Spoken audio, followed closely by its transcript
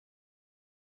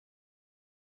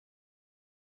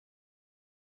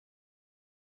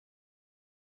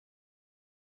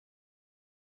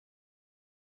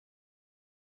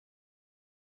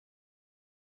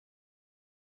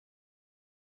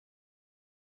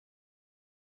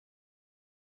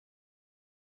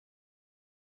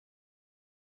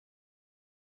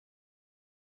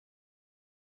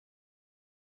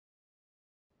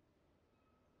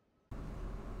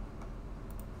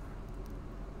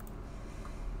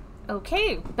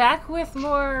Okay, back with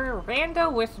more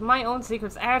Rando with my own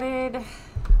secrets added.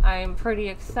 I'm pretty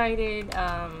excited.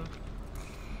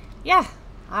 Yeah,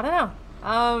 I don't know.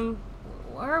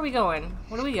 Where are we going?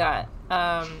 What do we got?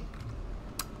 Oh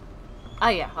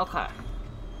yeah, okay.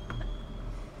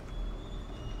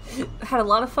 Had a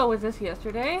lot of fun with this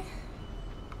yesterday.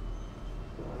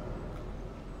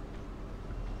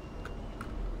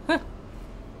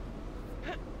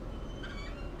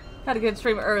 Had a good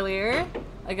stream earlier.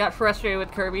 I got frustrated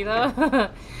with Kirby though.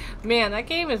 Man, that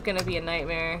game is gonna be a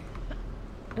nightmare.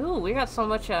 Ooh, we got so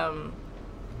much ammo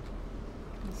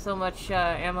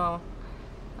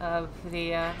of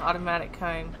the automatic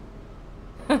kind.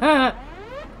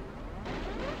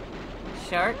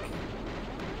 Shark.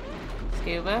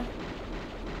 Scuba.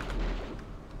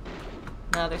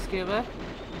 Another scuba.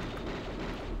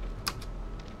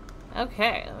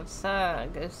 Okay, let's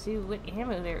go see what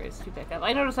ammo there is to pick up.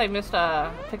 I noticed I missed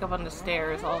pick up on the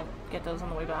stairs. I'll get those on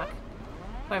the way back.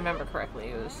 If I remember correctly,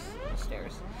 it was the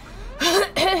stairs.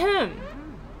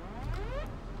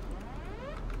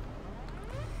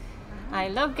 I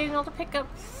love getting all the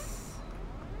pickups.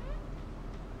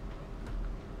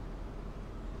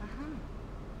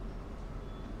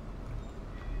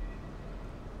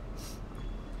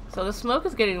 So the smoke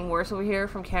is getting worse over here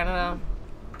from Canada.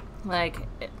 Like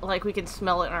we can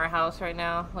smell it in our house right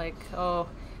now. Like, oh,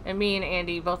 and me and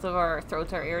Andy, both of our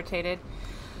throats are irritated.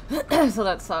 So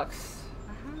that sucks.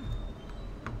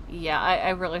 Yeah, I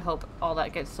really hope all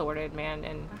that gets sorted, man.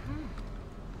 And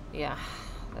yeah,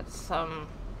 that's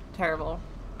terrible.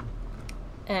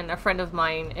 And a friend of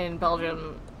mine in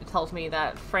Belgium tells me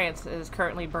that France is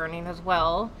currently burning as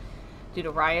well due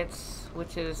to riots,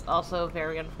 which is also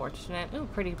very unfortunate. Ooh,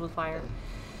 pretty blue fire.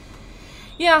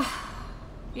 Yeah.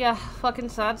 Yeah, fucking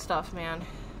sad stuff, man.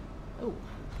 Ooh.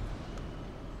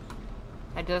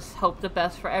 I just hope the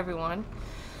best for everyone.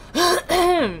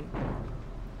 Okay.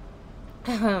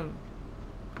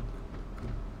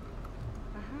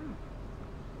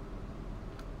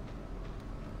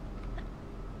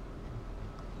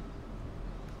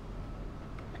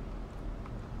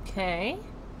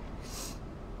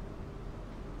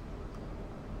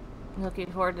 Looking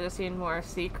forward to seeing more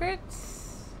secrets.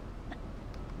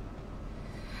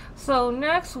 So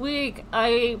next week,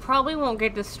 I probably won't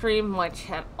get to stream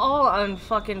much at all,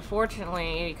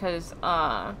 unfortunately, because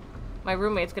my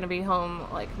roommate's gonna be home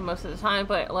like most of the time.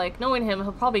 But like knowing him,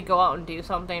 he'll probably go out and do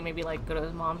something, maybe like go to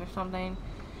his mom's or something,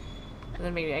 and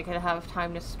then maybe I could have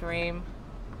time to stream.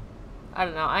 I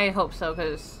don't know. I hope so,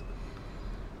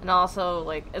 and also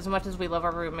like as much as we love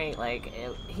our roommate, like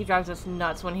he drives us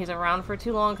nuts when he's around for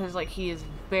too long, because like he is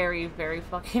very, very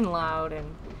fucking loud,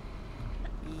 and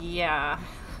yeah.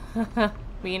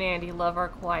 Me and Andy love our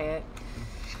quiet.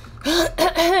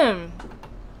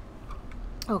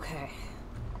 Okay.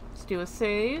 Let's do a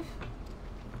save.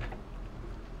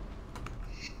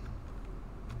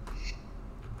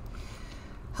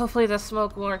 Hopefully the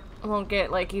smoke won't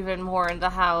get like even more in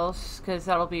the house, because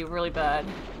that'll be really bad.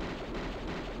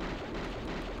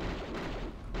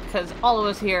 Because all of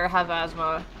us here have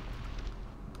asthma.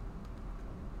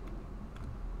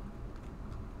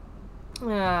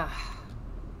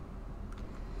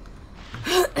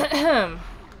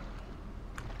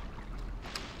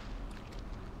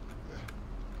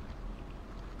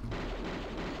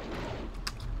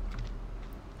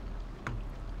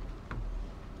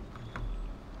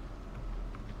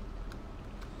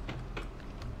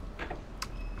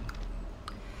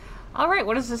 Alright,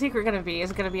 what is the secret gonna be? Is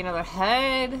it gonna be another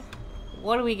head?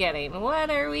 What are we getting?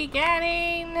 What are we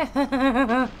getting?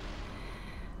 The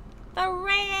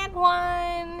red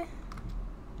one!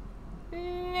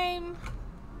 Name.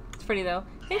 It's pretty though.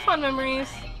 Hey, fun memories.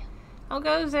 How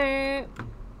goes it?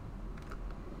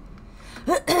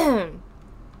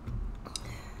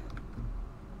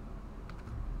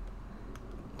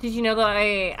 Did you know that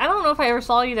I don't know if I ever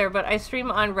saw you there, but I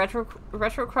stream on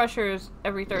Retro Crushers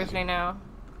every Thursday now.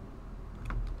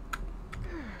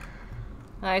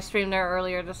 I streamed there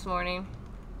earlier this morning.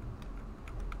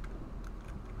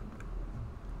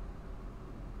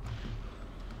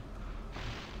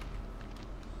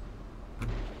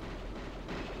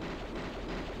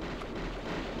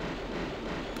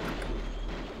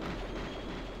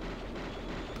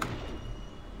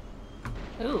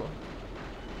 Ooh.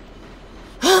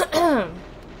 At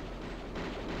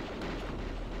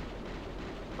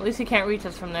least he can't reach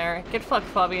us from there. Get fucked,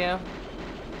 Fabio.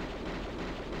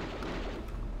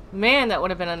 Man, that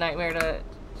would have been a nightmare to...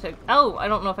 Oh, I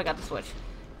don't know if I got the switch.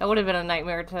 That would have been a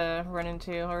nightmare to run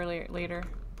into later.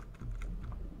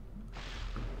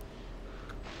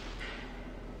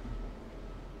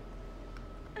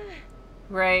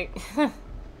 Right.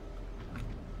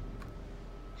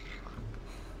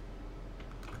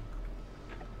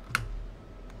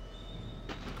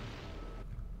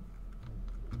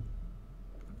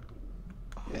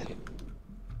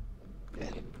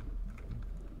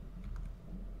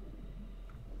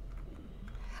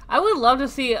 I would love to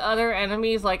see other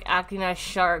enemies like acting as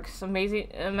sharks. Amazing!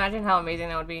 Imagine how amazing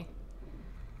that would be.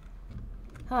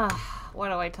 Why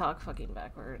do I talk fucking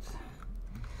backwards?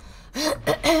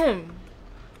 Alright,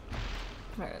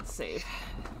 let's save.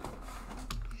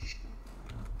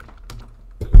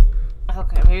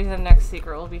 Okay, maybe the next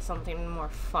secret will be something more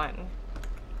fun.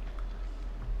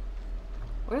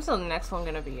 Where's the next one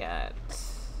gonna be at?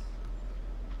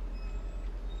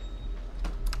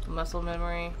 Muscle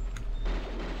memory.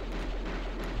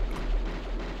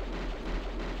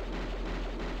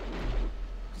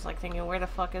 Just like thinking, where the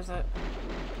fuck is it?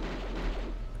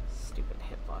 Stupid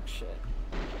hitbox shit.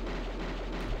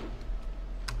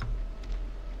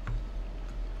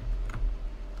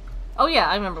 Oh yeah,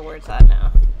 I remember where it's at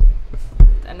now.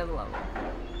 End of the level.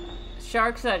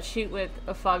 Sharks that shoot with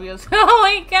Fabio's. Oh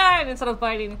my god! Instead of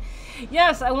biting.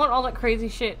 Yes, I want all that crazy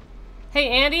shit. Hey,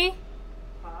 Andy?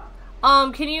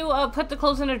 Huh? Can you put the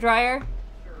clothes in a dryer?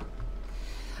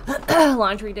 Sure.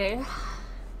 Laundry day.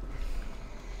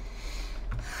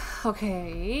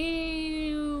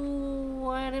 Okay.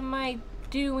 What am I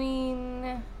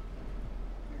doing?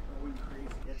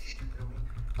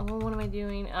 Oh, what am I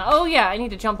doing? Oh yeah, I need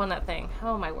to jump on that thing.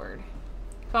 Oh my word.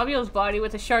 Fabio's body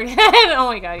with a shark head. Oh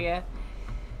my god, yeah.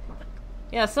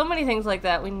 Yeah, so many things like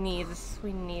that. We need this.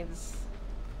 We need this.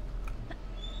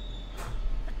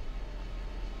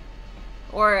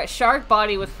 Or a shark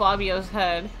body with Fabio's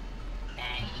head.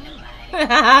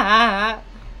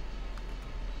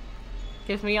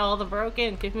 Give me all the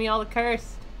broken. Give me all the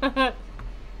cursed.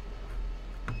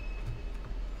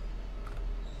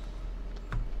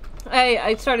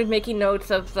 I started making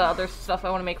notes of the other stuff I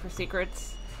want to make for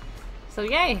secrets. So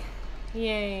yay.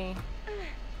 Yay.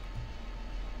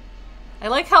 I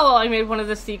like how I made one of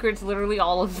the secrets literally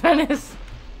all of Venice.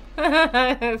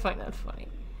 I find that funny.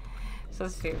 So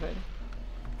stupid.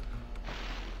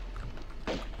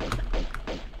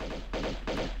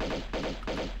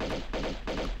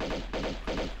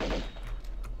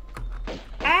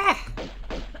 Ah!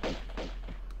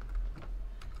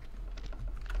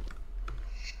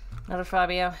 Another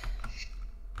Fabio.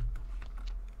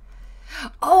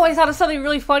 Oh, I thought of something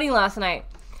really funny last night.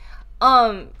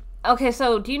 Okay,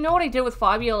 so do you know what I did with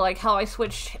Fabio? Like how I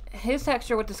switched his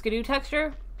texture with the Skidoo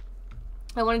texture?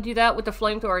 I want to do that with the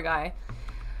flamethrower guy.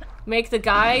 Make the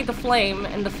guy the flame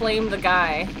and the flame the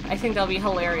guy. I think that'll be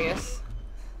hilarious.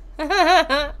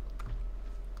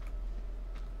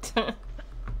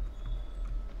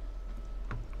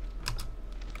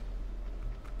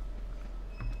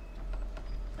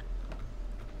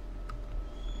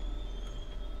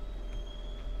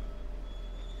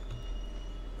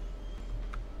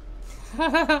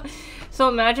 So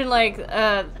imagine like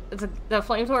the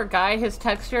flamethrower guy, his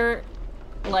texture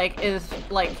like is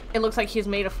like it looks like he's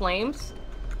made of flames,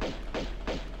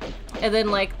 and then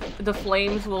like the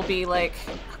flames will be like,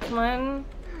 come on,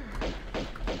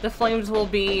 the flames will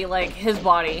be like his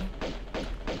body.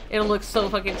 It'll look so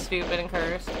fucking stupid and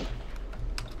cursed.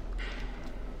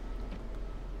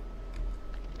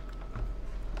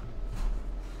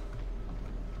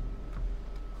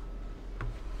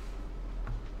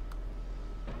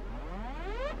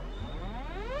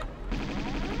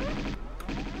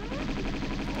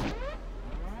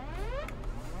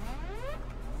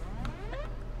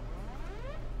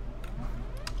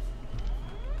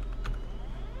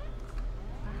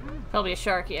 Probably a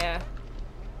shark, yeah.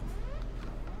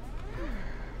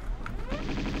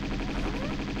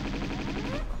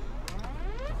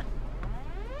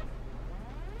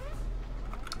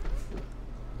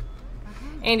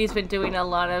 Andy's been doing a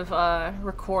lot of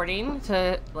recording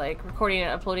and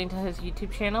uploading to his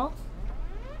YouTube channel.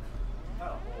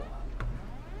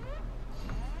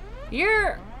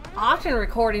 You're often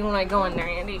recording when I go in there,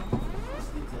 Andy.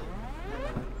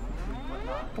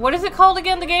 What is it called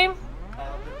again, the game?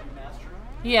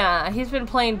 Yeah, he's been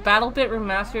playing BattleBit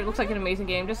Remastered. It looks like an amazing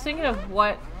game. Just thinking of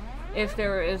what if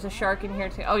there is a shark in here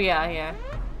too. Oh yeah, yeah.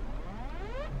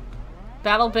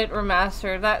 BattleBit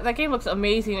Remastered. That game looks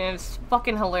amazing and it's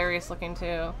fucking hilarious looking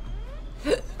too.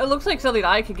 It looks like something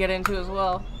I could get into as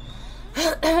well.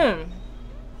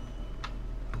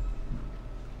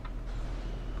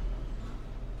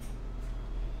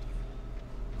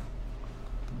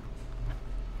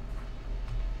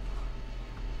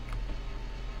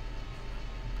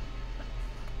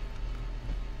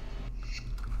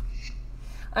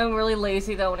 I'm really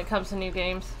lazy though when it comes to new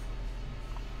games.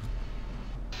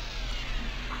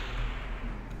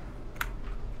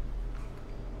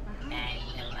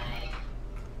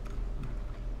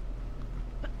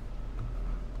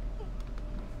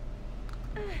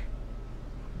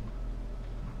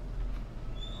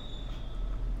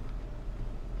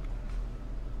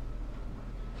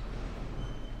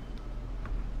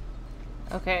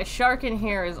 Okay, a shark in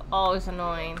here is always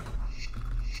annoying.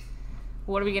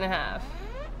 What are we gonna have?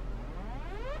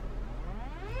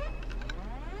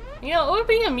 You know, it would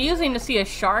be amusing to see a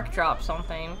shark drop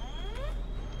something.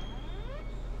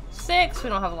 6, we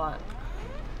don't have a lot.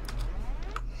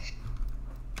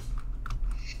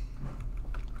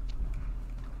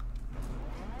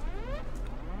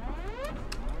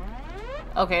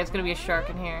 Okay, it's gonna be a shark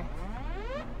in here.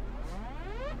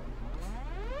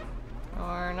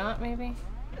 Or not, maybe?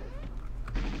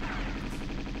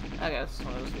 Okay, it's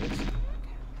one of those dudes.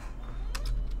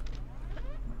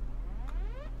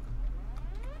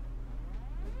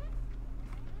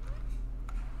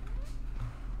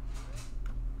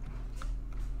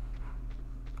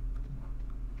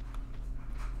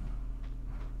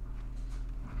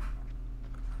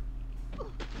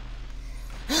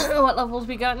 What levels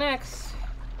we got next?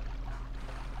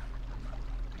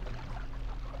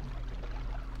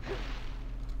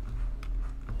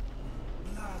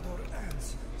 Blood or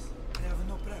answers? I have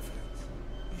no preference.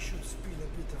 You should spill a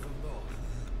bit of both.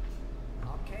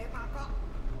 Okay, Marco.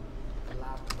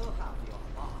 Glad to have your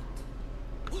heart.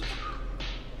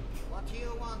 What do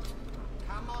you want?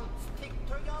 Come on, stick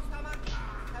to your stomach.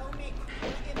 Tell me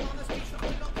where in honesty should we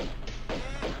look?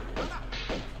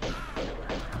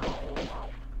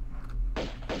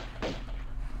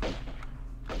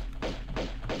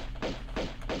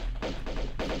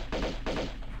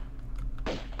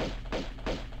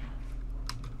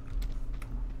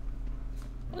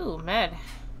 Ooh, med.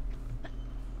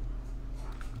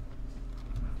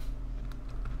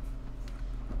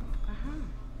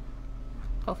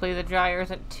 Hopefully the dryer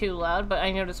isn't too loud, but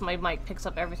I noticed my mic picks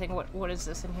up everything. What is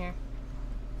this in here?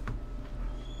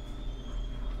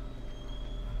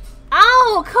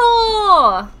 Oh,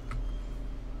 cool!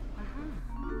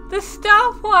 The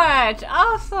stopwatch!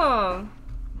 Awesome!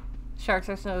 Sharks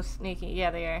are so sneaky.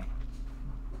 Yeah, they are.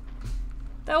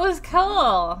 That was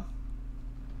cool!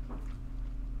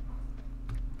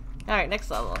 Alright, next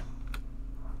level.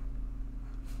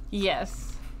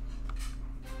 Yes.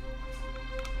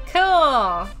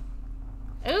 Cool!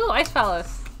 Ooh, Ice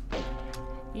Palace.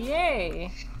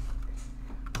 Yay!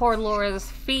 Poor Laura's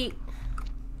feet.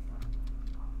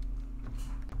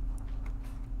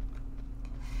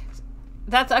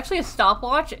 That's actually a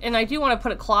stopwatch, and I do want to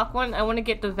put a clock one. I want to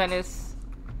get the Venice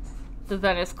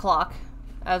clock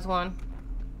as one.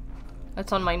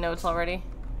 That's on my notes already.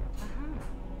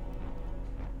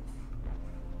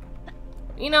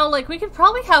 You know, like, we could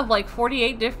probably have, like,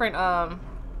 48 different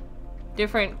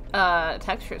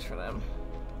textures for them.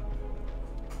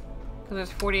 Because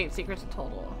there's 48 secrets in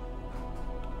total.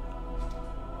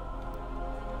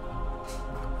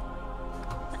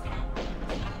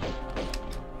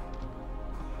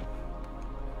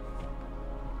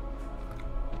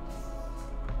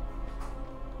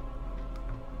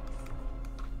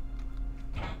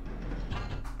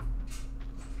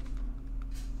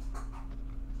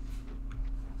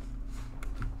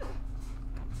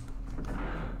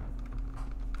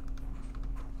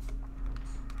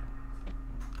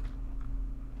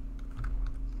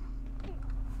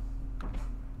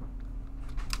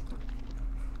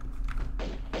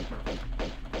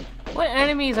 What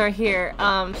enemies are here?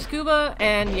 Scuba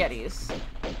and Yetis.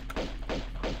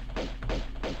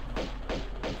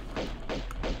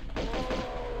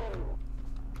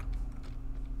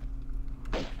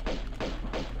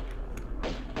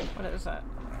 What is that?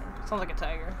 Sounds like a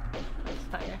tiger. It's a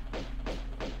tiger.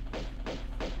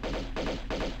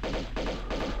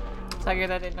 Tiger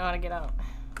that didn't know how to get out.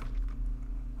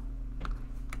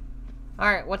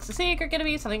 Alright, what's the secret gonna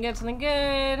be? Something good, something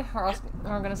good. Or else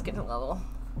we're gonna skip the level.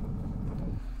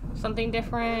 Something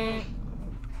different.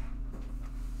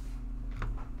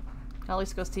 I'll at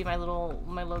least go see my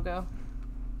logo.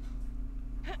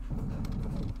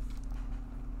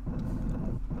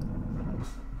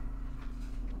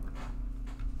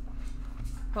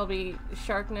 Probably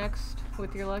shark next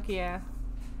with your luck, yeah.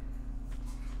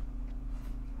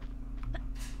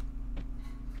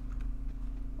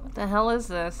 What the hell is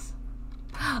this?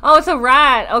 Oh, it's a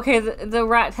rat! Okay, the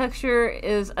rat texture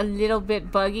is a little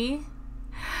bit buggy.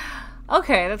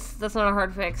 Okay, that's not a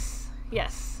hard fix.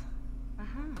 Yes.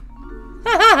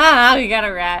 We got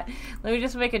a rat. Let me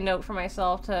just make a note for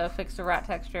myself to fix the rat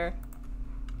texture.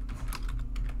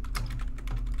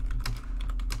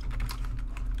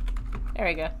 There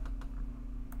we go.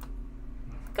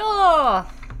 Cool!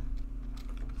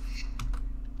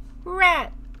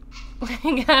 Rat!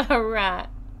 We got a rat.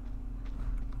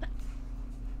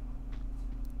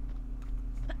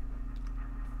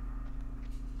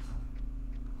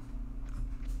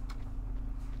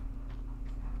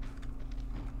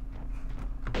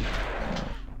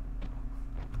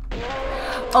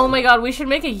 Oh my god, we should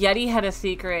make a Yeti head a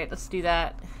secret. Let's do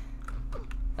that.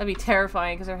 That'd be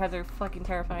terrifying because their heads are fucking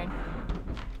terrifying.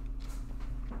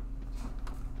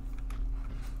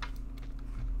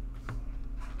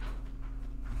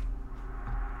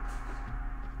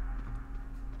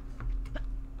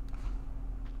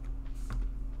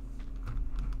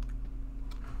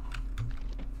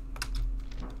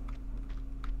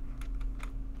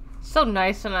 So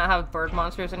nice to not have bird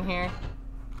monsters in here.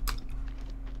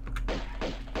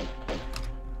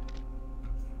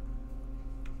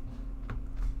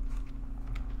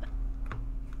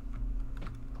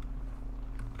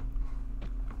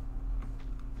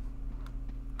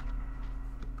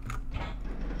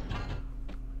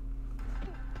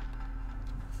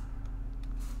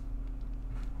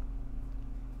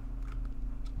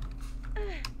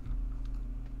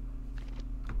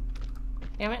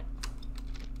 Damn it.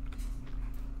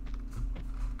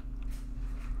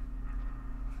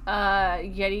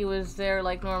 Yeti was there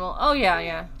like normal. Oh, yeah,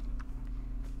 yeah.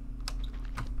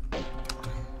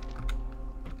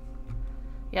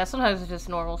 Yeah, sometimes it's just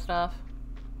normal stuff.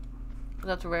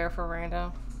 That's rare for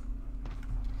Rando.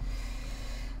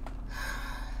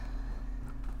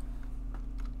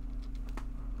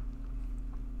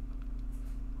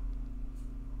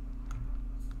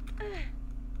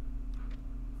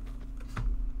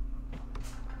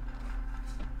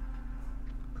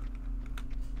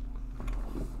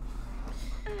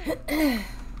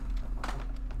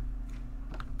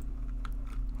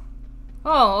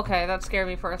 Oh, okay, that scared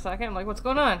me for a second. I'm like, what's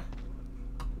going on?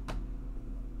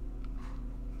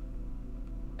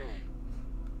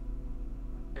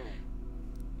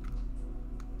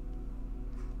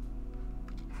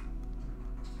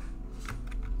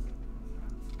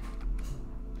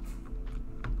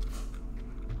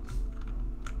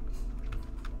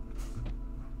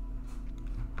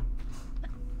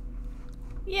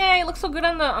 Yay, it looks so good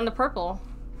on the purple.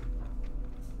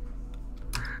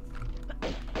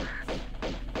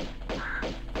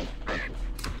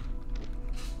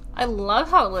 I love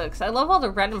how it looks. I love all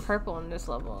the red and purple in this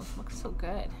level. It looks so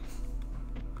good.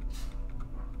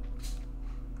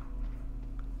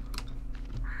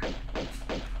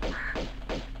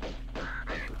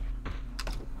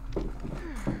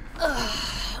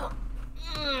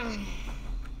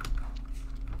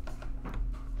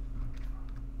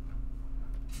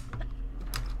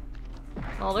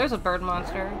 Oh, there's a bird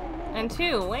monster. And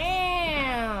two.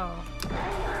 Wow.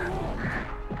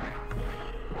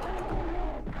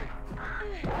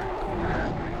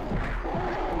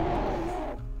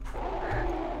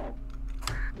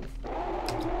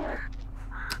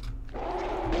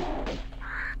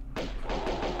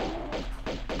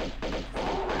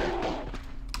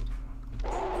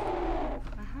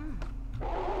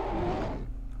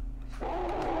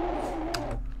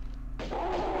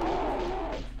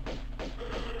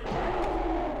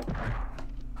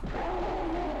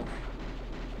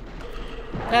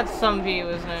 That's some view,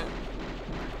 isn't it?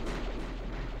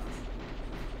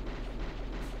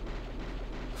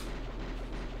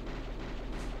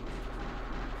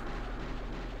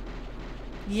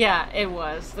 Yeah, it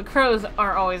was. The crows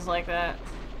are always like that.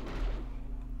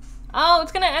 Oh,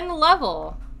 it's gonna end the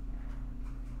level.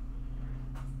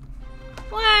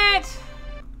 What?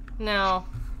 No.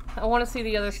 I want to see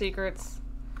the other secrets.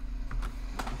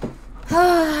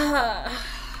 The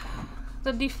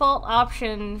default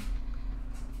option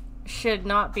should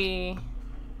not be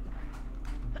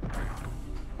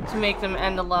to make them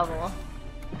end the level.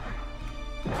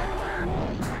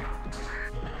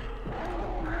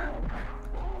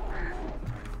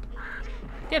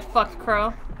 Get fucked,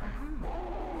 crow.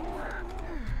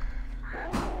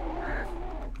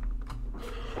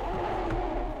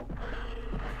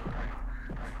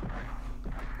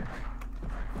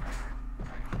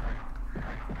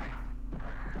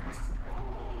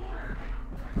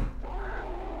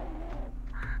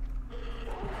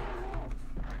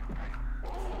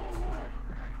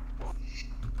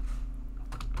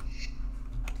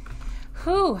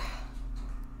 Whew.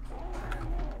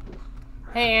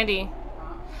 Hey, Andy.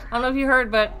 I don't know if you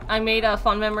heard, but I made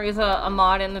Fond Memories a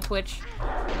mod in the Twitch.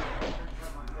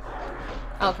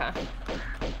 Okay.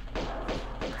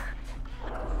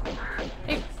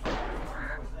 Hey.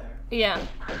 Yeah.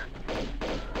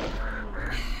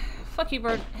 Fuck you,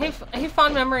 bird. Hey,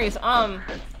 Fond Memories.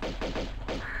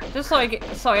 Just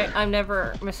so I'm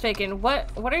never mistaken.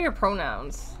 What are your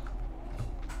pronouns?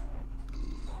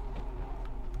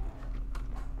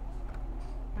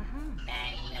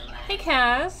 Hey,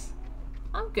 Kaz.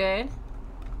 I'm good.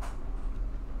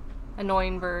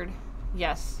 Annoying bird.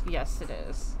 Yes, yes it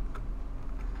is.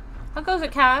 How goes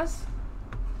it, Kaz?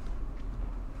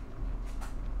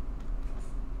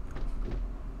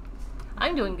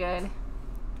 I'm doing good.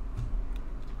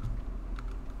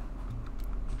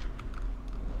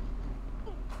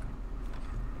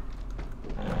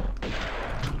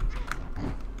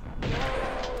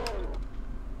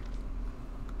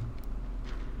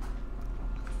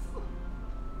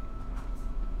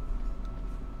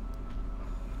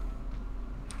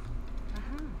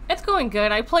 It's going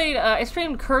good. I played, I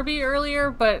streamed Kirby earlier,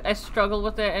 but I struggled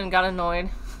with it and got annoyed.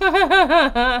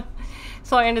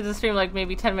 So I ended the stream like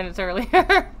maybe 10 minutes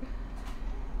earlier.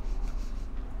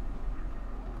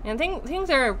 And things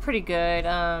are pretty good.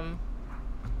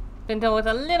 Been dealing with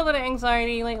a little bit of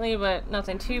anxiety lately, but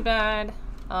nothing too bad.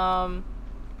 And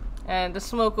the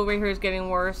smoke over here is getting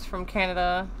worse from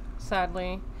Canada,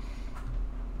 sadly.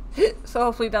 So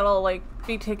hopefully that'll like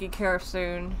be taken care of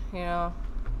soon, you know.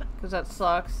 Because that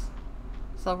sucks.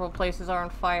 Several places are on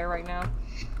fire right now.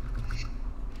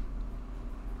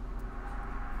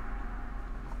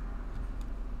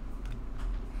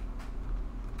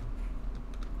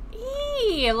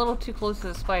 Eee! A little too close to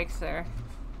the spikes there.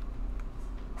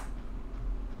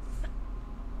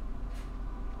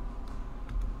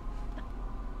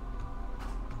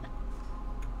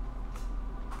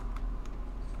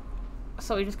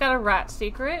 So we just got a rat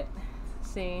secret.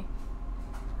 Let's see.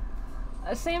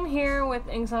 Same here with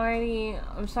anxiety.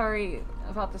 I'm sorry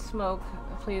about the smoke.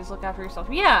 Please look after yourself.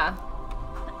 Yeah.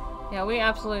 Yeah, we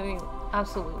absolutely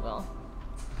will.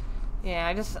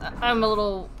 Yeah, I'm a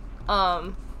little,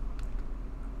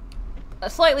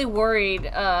 slightly worried,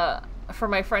 for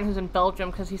my friend who's in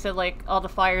Belgium, because he said, like, all the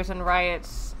fires and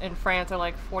riots in France are,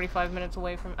 like, 45 minutes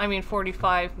away from,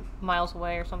 45 miles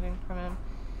away or something from him.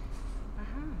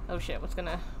 Oh shit, what's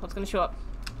gonna show up?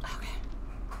 Okay.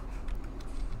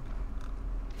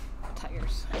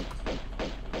 Tires.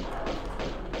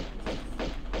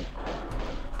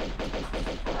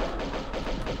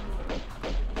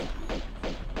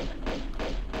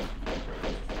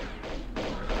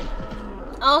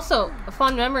 Also,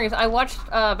 fun memories. I watched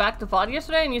Back to VOD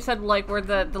yesterday, and you said like where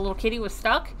the little kitty was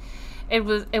stuck. It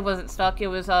wasn't stuck. It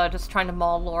was just trying to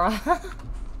maul Laura.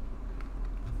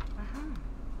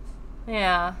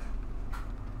 Yeah.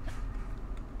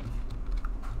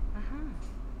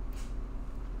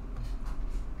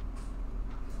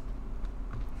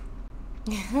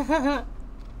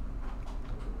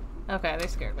 Okay, they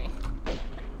scared me.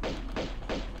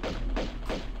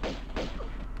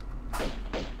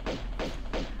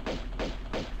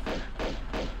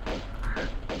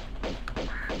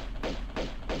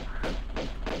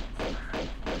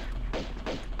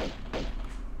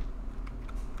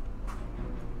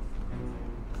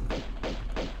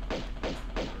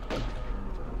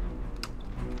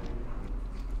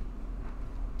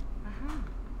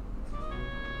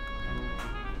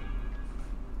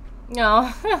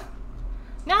 No.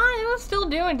 No, it was still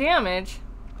doing damage.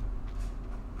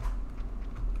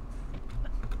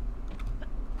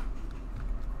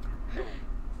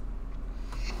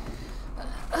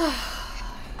 I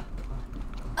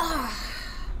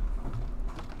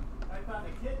found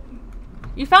a kitten.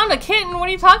 You found a kitten? What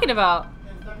are you talking about?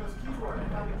 In Douglas keyboard, I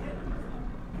found a kitten.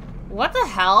 What the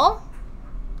hell?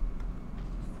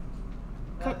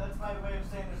 That's my way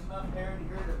of saying there's enough hair in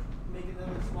here to make it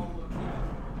into a small little kitty.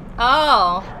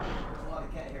 Oh. There's a lot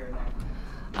of cat hair in there.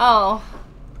 Oh.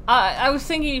 I was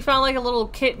thinking you found like a little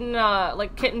kitten,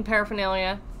 like kitten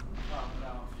paraphernalia. Oh,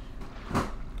 no.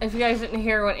 If you guys didn't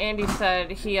hear what Andy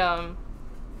said, he,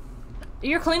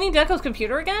 You're cleaning Deco's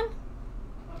computer again?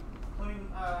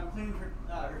 I'm cleaning her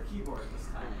keyboard this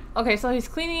time. Okay, so he's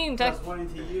cleaning I Deco. was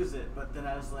wanting to use it, but then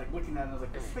I was like looking at it and I was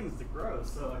like, this thing's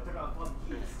gross, so I took off all the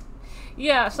keys.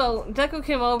 Yeah, so Deco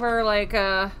came over like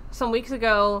some weeks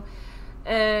ago,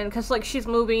 and because like she's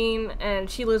moving and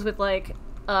she lives with like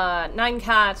 9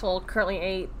 cats, well currently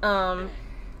 8, and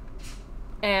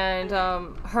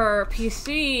her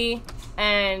PC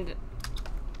and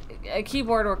a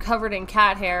keyboard were covered in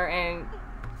cat hair, and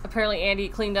apparently Andy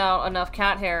cleaned out enough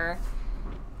cat hair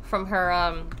from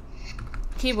her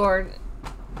keyboard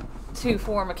to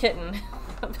form a kitten,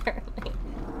 apparently.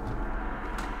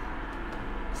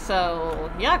 So,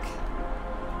 yuck.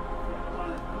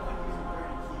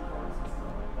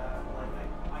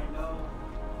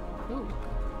 Ooh.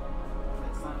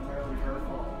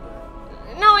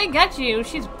 No, I get you.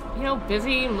 She's, you know,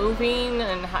 busy moving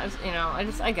and has, you know,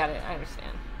 I get it. I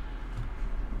understand.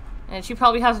 And she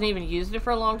probably hasn't even used it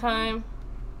for a long time.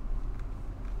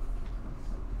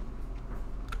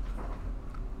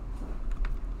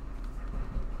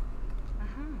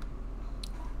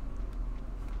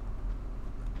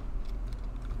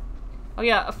 Oh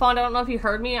yeah, Fond, I don't know if you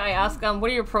heard me. I asked, what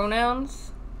are your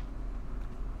pronouns?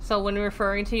 So when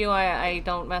referring to you, I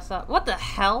don't mess up. What the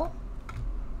hell?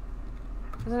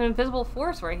 There's an invisible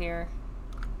force right here.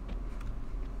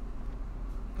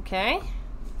 Okay.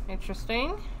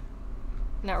 Interesting.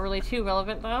 Not really too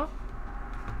relevant, though.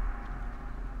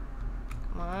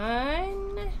 Come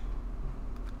on.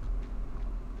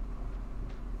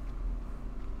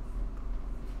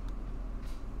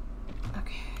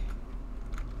 Okay.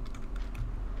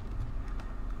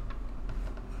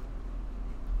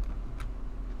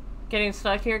 Getting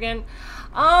stuck here again?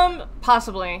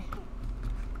 Possibly.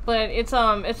 But it's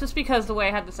just because the way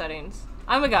I had the settings.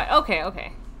 I'm a guy. Okay,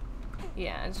 okay.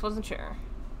 Yeah, I just wasn't sure.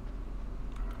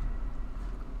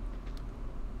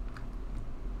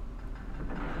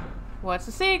 What's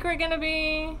the secret gonna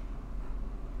be?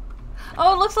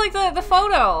 Oh, it looks like the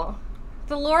photo.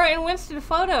 The Laura and Winston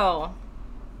photo.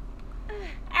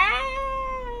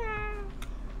 Ah.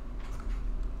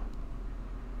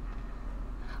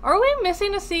 Are we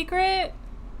missing a secret?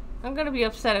 I'm gonna be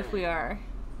upset if we are.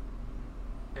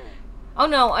 Oh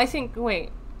no, I think,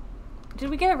 wait. Did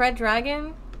we get a red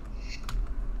dragon?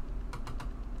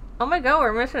 Oh my god,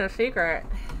 we're missing a secret.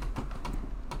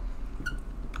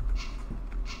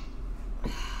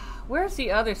 Where's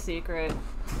the other secret?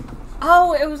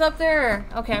 Oh, it was up there.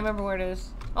 Okay, I remember where it is.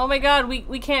 Oh my god,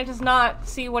 we can't just not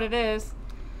see what it is.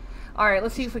 Alright,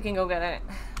 let's see if we can go get it.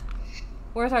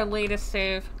 Where's our latest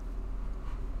save?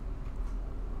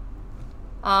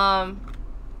 I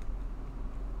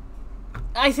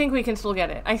think we can still get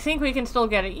it. I think we can still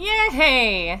get it.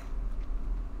 Yay!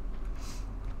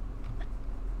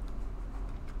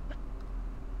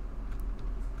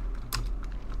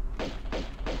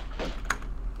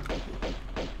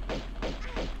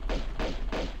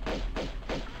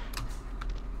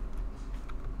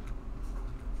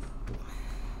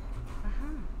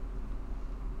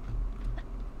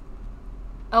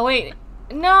 Oh wait,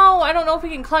 no, I don't know if we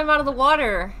can climb out of the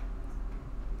water.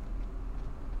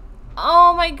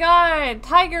 Oh my god,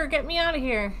 Tiger, get me out of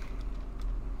here.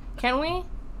 Can we?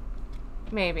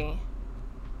 Maybe.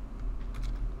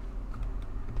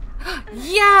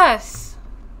 Yes!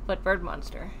 But bird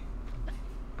monster.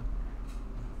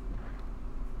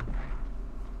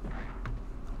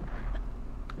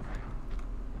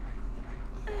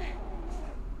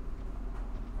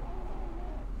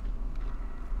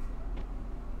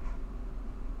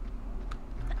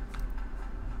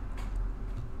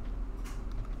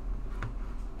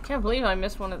 Can't believe I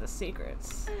missed one of the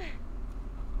secrets.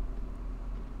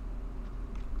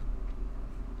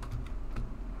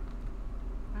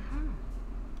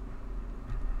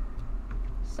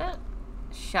 Is that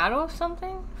a shadow of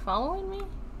something following me?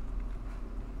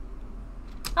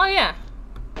 Oh yeah.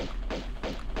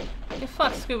 Get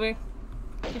fucked, Scooby.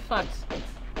 Get fucked.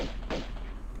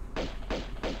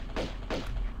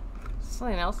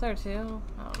 Something else there too?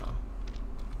 I don't know.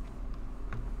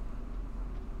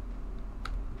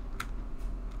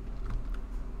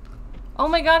 Oh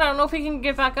my god, I don't know if we can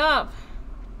get back up.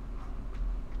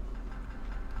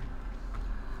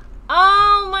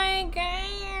 Oh my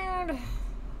god.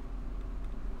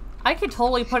 I could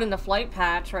totally put in the flight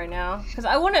patch right now. Because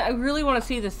I really want to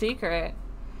see the secret.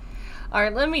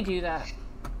 Alright, let me do that.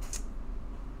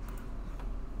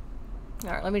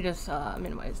 Alright, let me just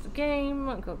minimize the game.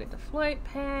 I'll go get the flight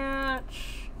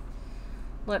patch.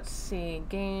 Let's see,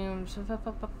 games,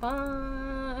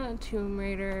 Tomb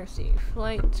Raider, see,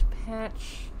 flight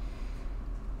patch,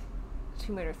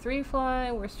 Tomb Raider 3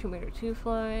 fly, where's Tomb Raider 2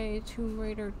 fly, Tomb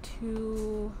Raider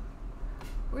 2,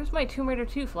 where's my Tomb Raider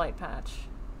 2 flight patch?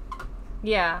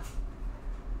 Yeah,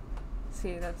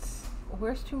 see, that's,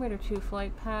 where's Tomb Raider 2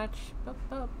 flight patch,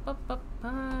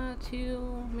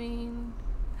 2 main,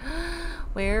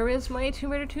 where is my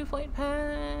Tomb Raider 2 flight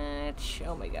patch?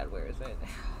 Oh my god, where is it?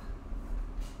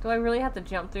 Do I really have to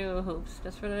jump through hoops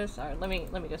just for this? Alright, let me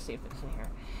just see if it's in here.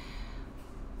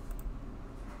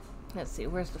 Let's see,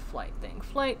 where's the flight thing?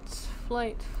 Flight.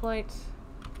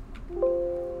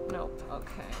 Nope,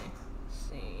 okay. Let's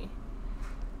see.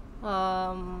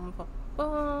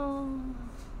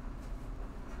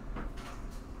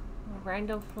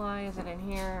 Rando fly, is it in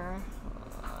here?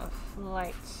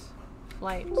 Flight.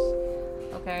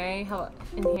 Okay, how about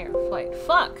in here? Flight.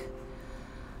 Fuck!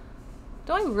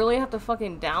 Do I really have to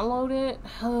fucking download it?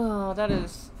 Oh, that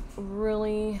is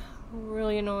really,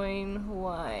 really annoying.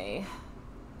 Why?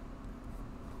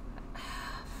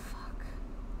 Fuck.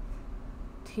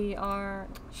 TR.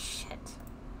 Shit.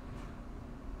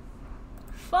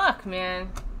 Fuck,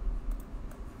 man.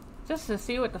 Just to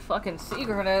see what the fucking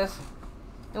secret is.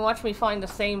 And watch me find the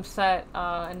same set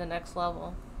in the next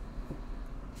level.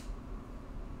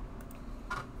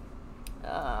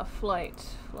 Flight.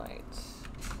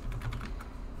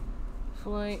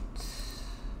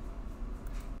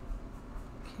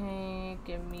 Okay,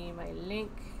 give me my link.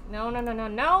 No, no, no, no,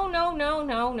 no, no, no,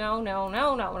 no, no, no,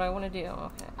 no, not what I want to do.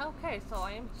 Okay. Okay, so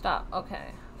I am... Stop. Okay.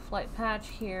 Flight patch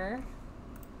here.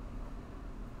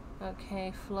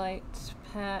 Okay, flight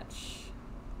patch.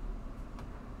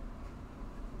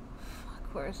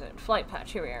 Fuck, where is it? Flight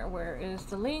patch, here we are. Where is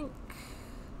the link?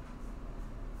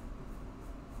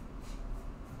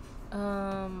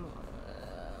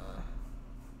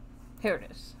 Here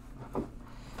it is.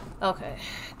 Okay,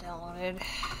 downloaded.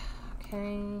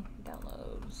 Okay,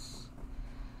 downloads.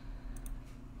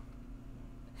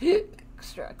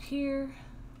 Extract here.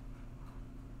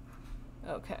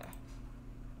 Okay.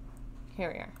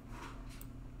 Here we are.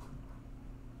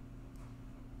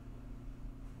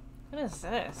 What is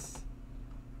this?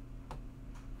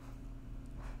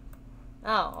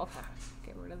 Oh, okay.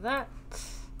 Get rid of that.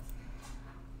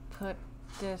 Put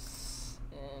this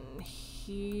in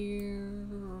here.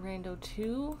 Rando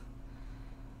 2.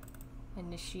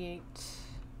 Initiate.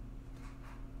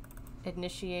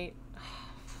 Initiate.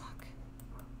 Fuck.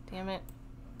 Damn it.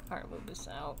 Alright, move this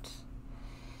out.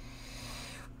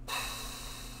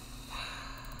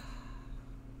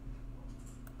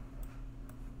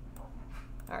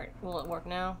 Alright, will it work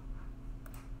now?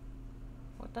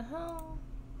 What the hell?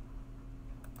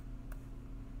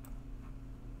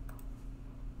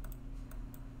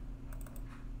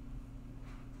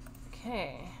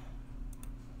 Okay.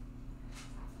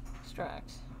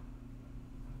 Extract.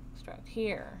 Extract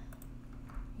here.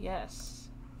 Yes.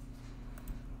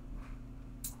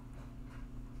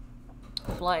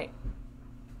 Flight.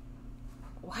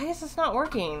 Why is this not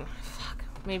working? Fuck.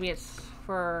 Maybe it's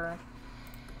for...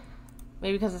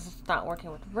 Maybe because it's not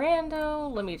working with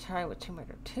Rando. Let me try with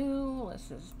Tomato 2.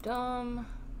 This is dumb.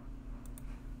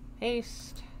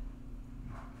 Paste.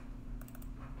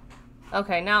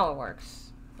 Okay, now it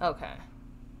works. Okay.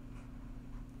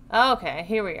 Okay,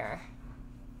 here we are.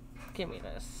 Give me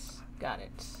this. Got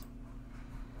it.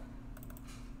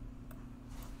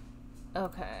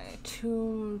 Okay,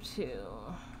 Tomb 2.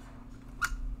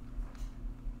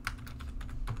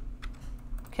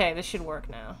 Okay, this should work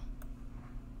now.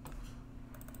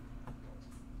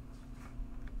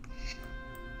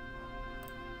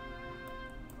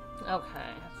 Okay,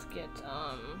 let's get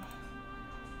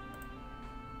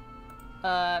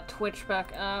Twitch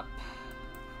back up.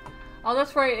 Oh,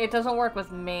 that's right, it doesn't work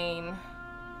with main.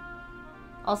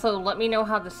 Also, let me know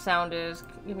how the sound is.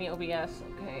 Give me OBS.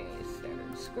 Okay,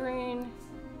 standard screen.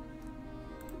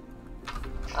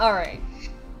 Alright.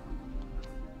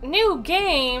 New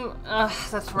game! Ugh,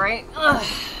 that's right. Ugh,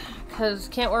 because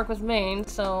can't work with main,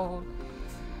 so...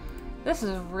 This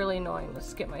is really annoying.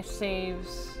 Let's get my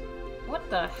saves. What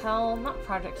the hell? Not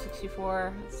Project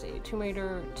 64. Let's see,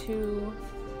 Tomato 2.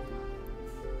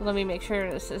 Let me make sure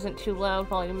this isn't too loud.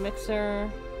 Volume mixer.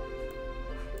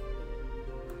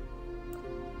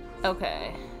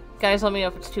 Okay. Guys, let me know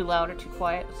if it's too loud or too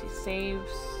quiet. Let's see,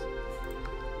 saves.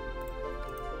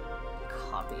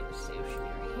 Copy the save should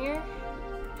be right here.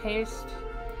 Paste.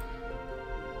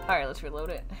 Alright, let's reload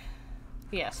it.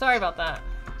 Yeah, sorry about that.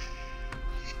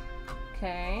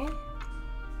 Okay.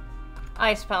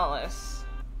 Ice Palace.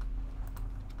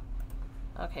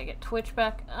 Okay, get Twitch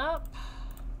back up.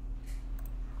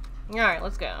 Alright,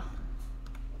 let's go.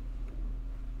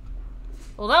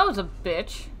 Well, that was a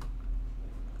bitch.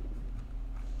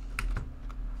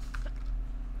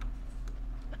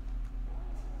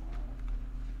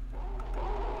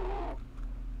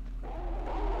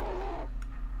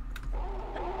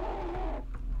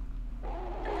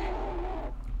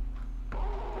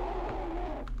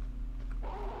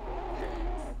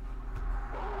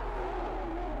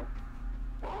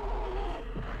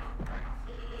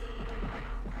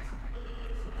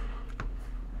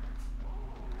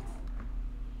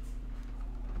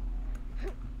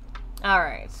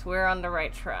 Alright, so we're on the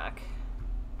right track.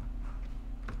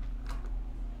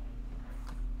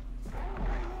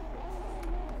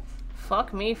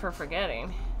 Fuck me for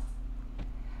forgetting.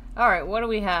 Alright, what do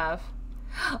we have?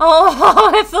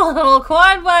 Oh, it's a little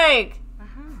quad bike!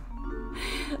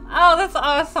 Oh, that's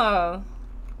awesome!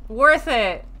 Worth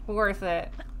it! Worth it.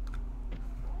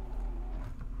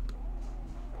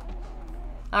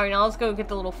 Alright, now let's go get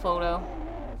the little photo.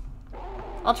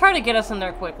 I'll try to get us in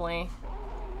there quickly,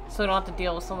 so we don't have to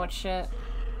deal with so much shit.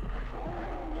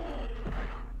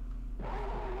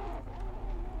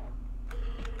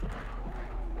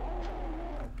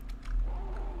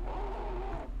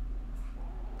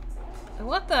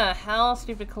 What the hell?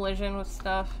 Stupid collision with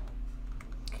stuff.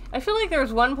 I feel like there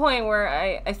was one point where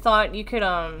I thought you could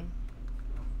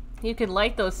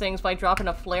light those things by dropping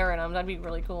a flare in them. That'd be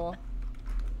really cool.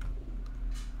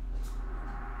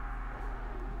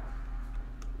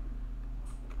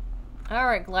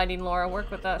 Alright, gliding Laura,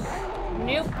 work with us.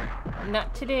 Nope.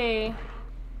 Not today.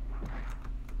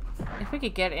 If we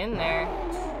could get in there.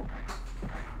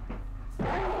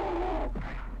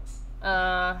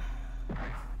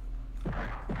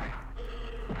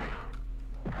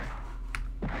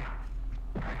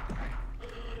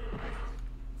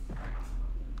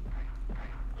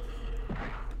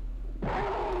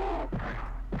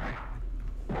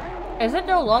 Is it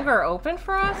no longer open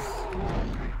for us?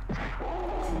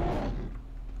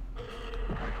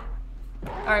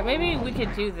 Alright, maybe we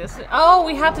could do this. Oh,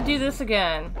 we have to do this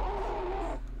again.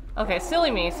 Okay, silly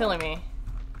me, silly me.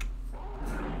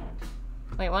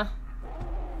 Wait, what?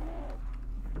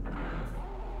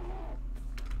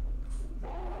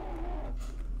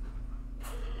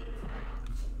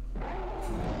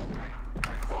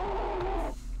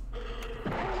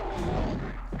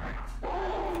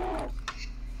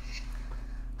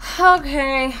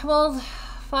 Okay, well,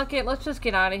 fuck it, let's just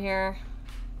get out of here.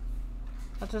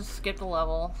 Let's just skip the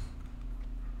level.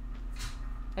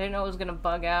 I didn't know it was gonna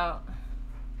bug out.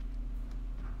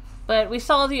 But we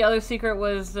saw the other secret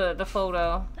was the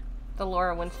photo. The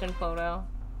Laura Winston photo.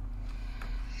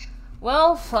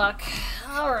 Well, fuck.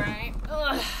 Alright.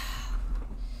 Oh,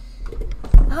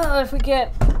 if we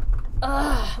get...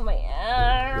 my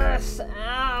ass.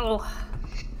 Ow.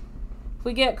 If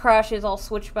we get crashes, I'll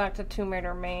switch back to Tomb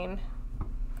Raider main.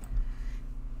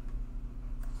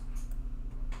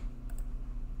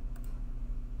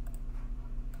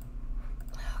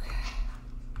 Okay.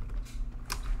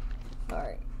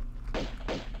 Alright.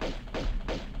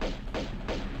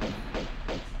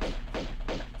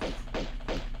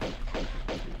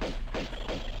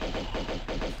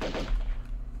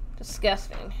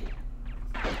 Disgusting.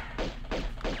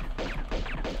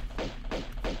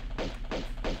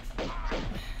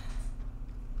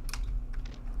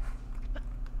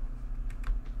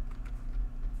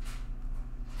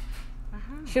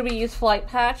 Should we use flight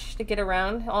patch to get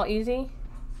around all easy?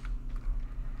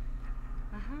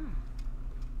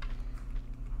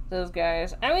 Those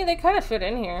guys. I mean, they kind of fit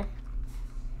in here.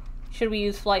 Should we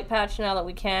use flight patch now that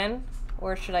we can?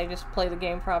 Or should I just play the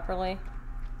game properly?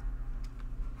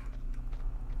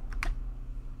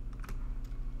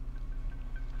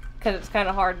 Because it's kind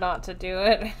of hard not to do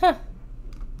it.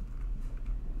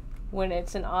 When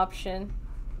it's an option.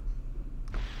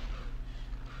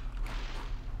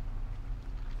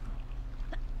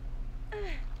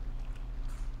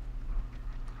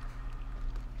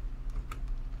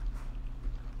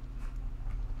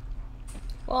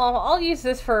 Well, I'll use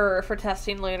this for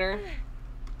testing later.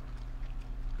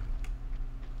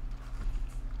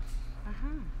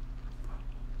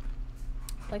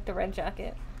 Like the red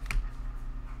jacket.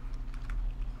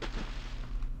 I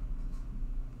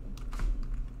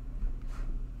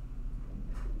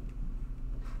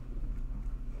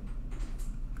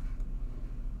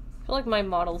feel like my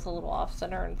model's a little off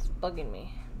center and it's bugging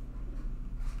me.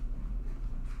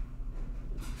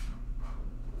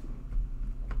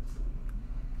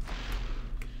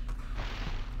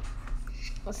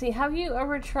 Let's see, have you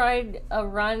ever tried a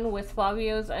run with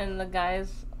Fabio's and the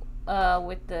guys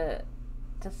with the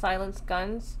silenced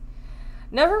guns?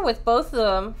 Never with both of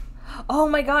them. Oh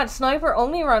my god, sniper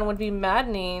only run would be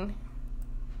maddening.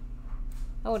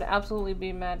 That would absolutely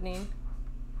be maddening.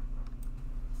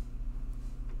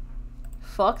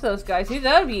 Fuck those guys. Dude,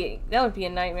 that would be a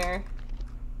nightmare.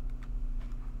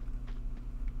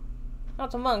 Oh,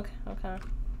 it's a monk. Okay.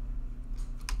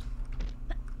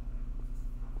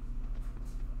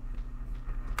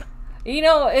 You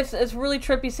know, it's really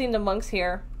trippy seeing the monks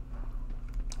here.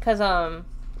 Cause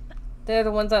they're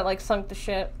the ones that like sunk the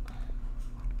ship.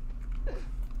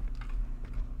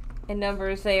 In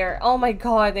numbers they are, oh my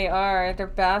god, they are. They're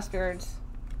bastards.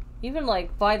 Even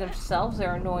like by themselves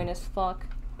they're annoying as fuck.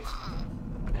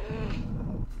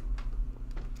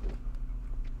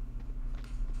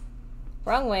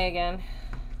 Wrong way again.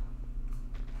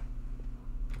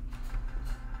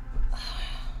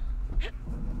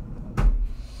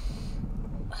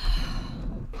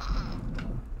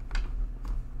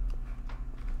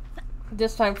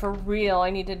 This time for real, I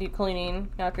need to do cleaning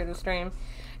after the stream.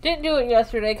 Didn't do it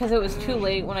yesterday because it was too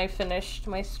late when I finished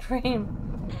my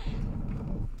stream.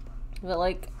 But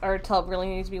like, our tub really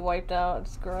needs to be wiped out.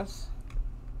 It's gross.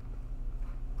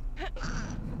 It's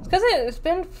because it's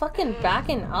been fucking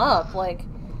backing up. Like,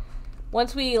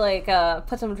 once we like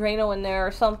put some Drano in there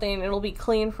or something, it'll be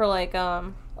clean for like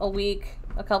a week,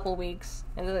 a couple weeks,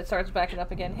 and then it starts backing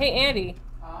up again. Hey Andy,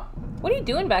 what are you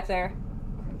doing back there?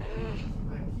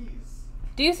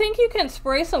 Do you think you can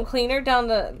spray some cleaner down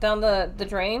the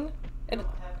drain? I don't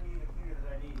have any of the cleaner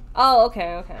that I need. Oh,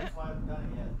 okay, okay. That's why I haven't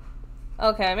done it yet.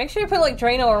 Okay, make sure you put like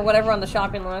Drano or whatever on the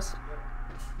shopping list.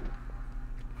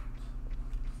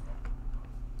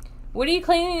 What are you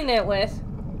cleaning it with?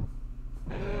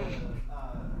 The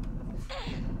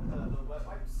wet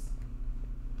wipes?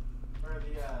 Or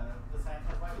the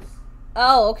sanitizer wipes?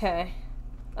 Oh, okay.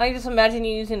 I just imagine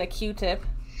you using a Q-tip.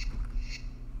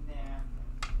 Nah.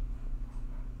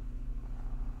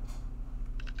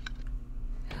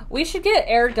 We should get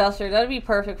air duster. That'd be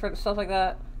perfect for stuff like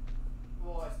that.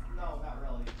 Well, no, not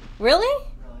really. Really?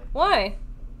 Really. Why?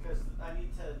 Because I need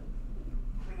to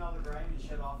clean all the grime and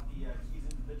shut off the keys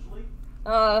individually.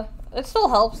 It still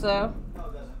helps though. No,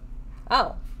 it doesn't.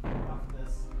 Oh. Not for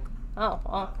this. Oh,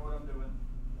 oh. Not for what I'm doing.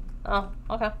 Oh,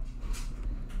 okay.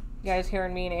 You guys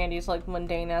hearing me and Andy's like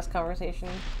mundane ass conversation.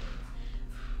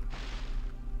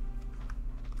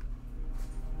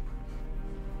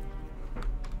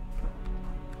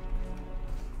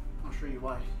 I'll show you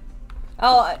why.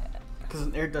 Oh, Because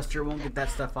an air duster won't get that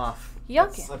stuff off.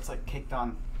 Yuck. That's like caked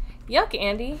on. yuck,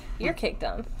 Andy. You're caked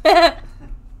on. But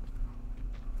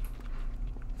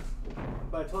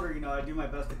I told her, you know, I do my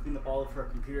best to clean up all of her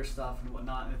computer stuff and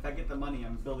whatnot. And if I get the money,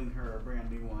 I'm building her a brand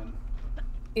new one.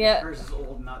 Yeah. Hers is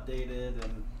old, not dated,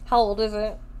 and How old is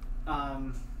it?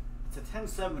 it's a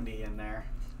 1070 in there.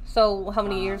 So, how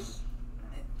many years?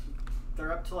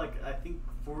 They're up to like I think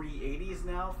 4080s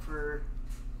now for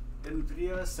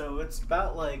NVIDIA, so it's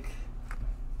about like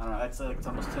I don't know. I'd say like it's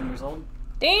almost 10 years old.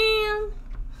 Damn.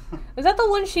 Is that the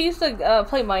one she used to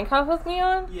play Minecraft with me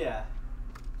on? Yeah.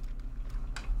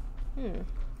 Hmm.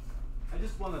 I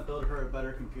just want to build her a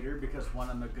better computer because one,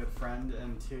 I'm a good friend,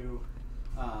 and two,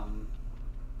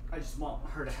 I just want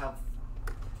her to have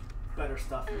better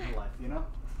stuff in her life, you know?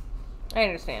 I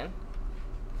understand.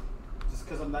 Just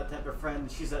because I'm that type of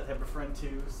friend, she's that type of friend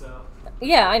too, so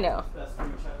Yeah, I know. that's for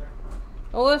each other.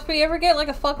 Well, if we ever get like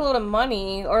a fuckload of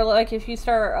money, or like if you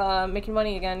start making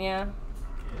money again, yeah.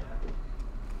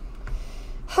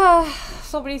 Yeah.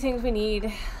 So many things we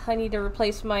need. I need to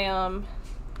replace my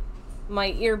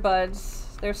my earbuds.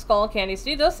 They're skull candies.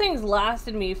 Dude, those things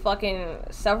lasted me fucking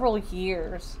several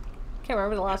years. Can't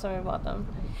remember the last time I bought them.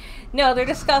 No, they're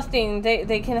disgusting.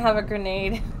 They can have a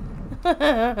grenade.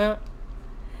 I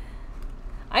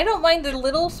don't mind the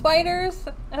little spiders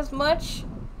as much.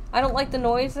 I don't like the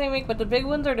noise they make, but the big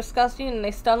ones are disgusting and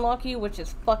they stun lock you, which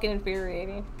is fucking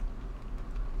infuriating.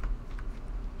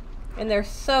 And they're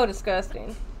so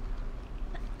disgusting.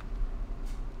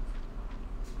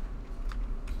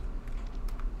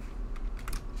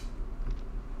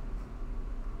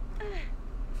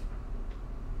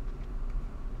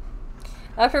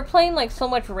 After playing like so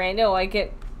much Rando, I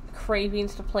get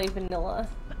cravings to play vanilla.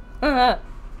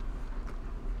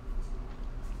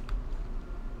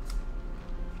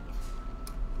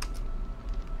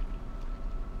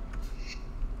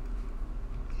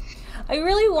 I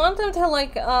really want them to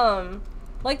like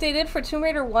they did for Tomb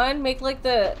Raider 1, make like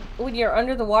the, when you're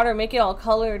under the water, make it all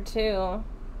colored too.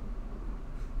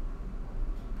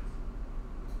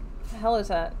 What the hell is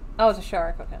that? Oh, it's a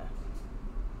shark, okay.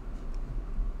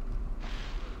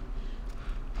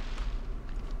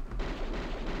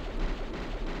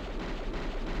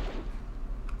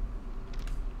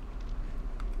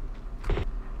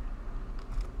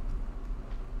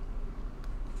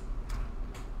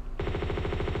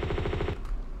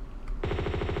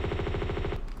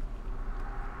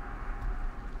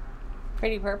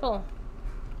 Pretty purple.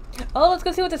 Oh, let's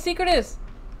go see what the secret is.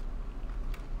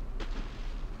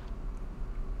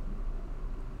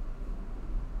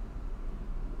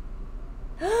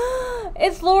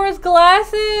 It's Laura's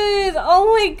glasses!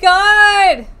 Oh my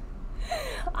god!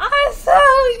 Awesome!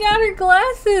 We got her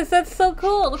glasses! That's so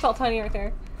cool. It looks all tiny right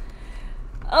there.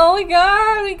 Oh my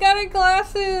god! We got her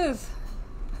glasses!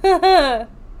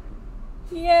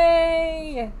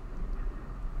 Yay!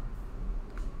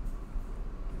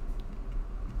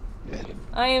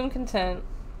 I am content.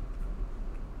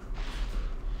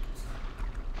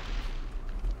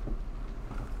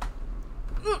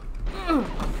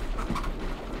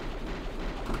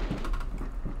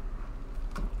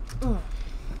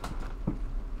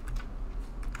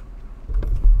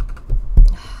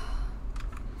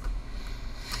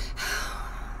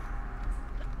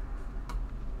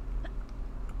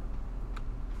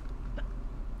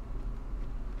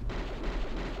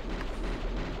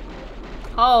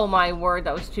 Oh my word,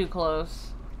 that was too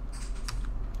close.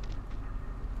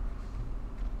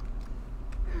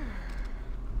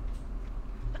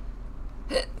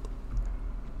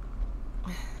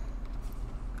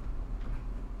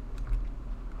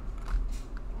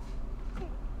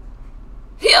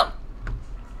 Him!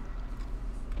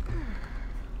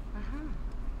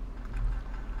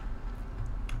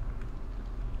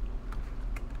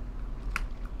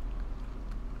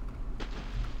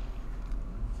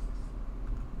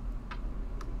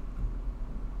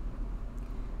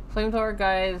 Flamethrower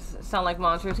guys sound like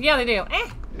monsters. Yeah, they do. Eh.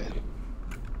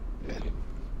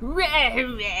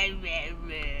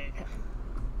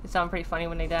 They sound pretty funny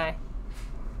when they die.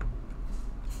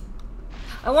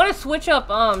 I want to switch up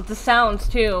the sounds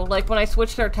too. Like when I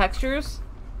switch their textures,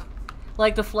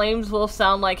 like the flames will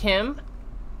sound like him.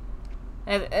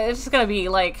 And it's just gonna be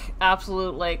like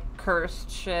absolute like cursed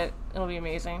shit. It'll be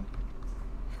amazing.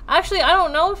 Actually, I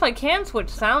don't know if I can switch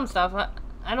sound stuff.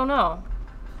 I don't know.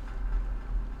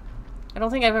 I don't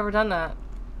think I've ever done that.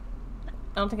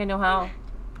 I don't think I know how.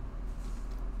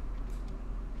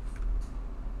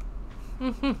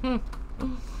 Come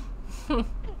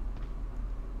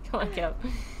on, get up.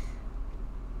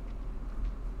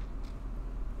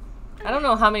 I don't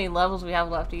know how many levels we have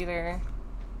left either.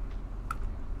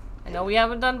 I know we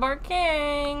haven't done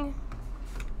Barkang.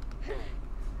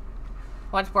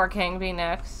 Watch Barkang be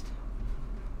next.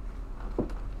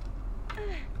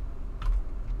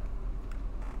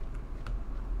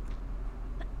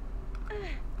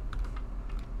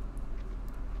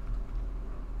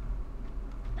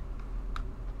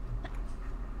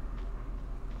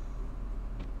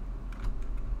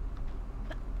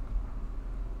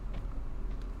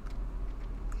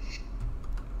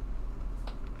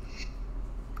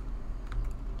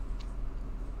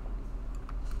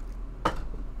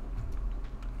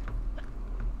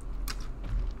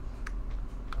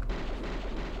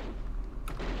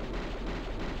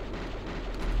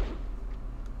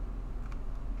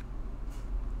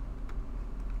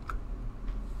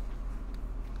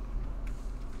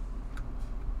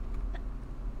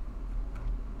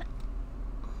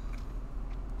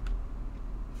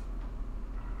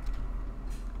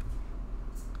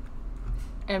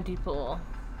 Empty pool.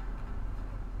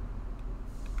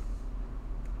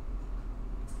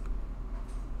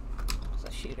 It's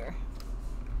a shooter.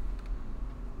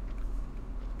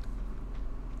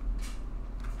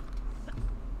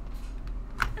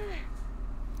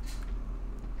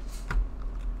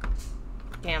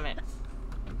 Damn it.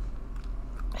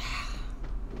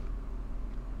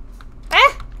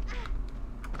 Ah!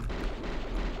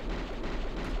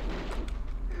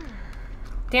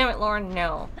 Damn it, Lauren,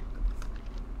 no.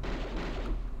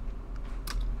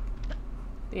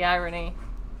 The irony.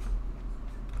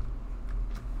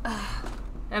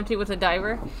 Empty with a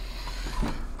diver?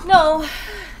 No,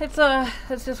 it's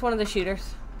just one of the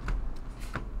shooters.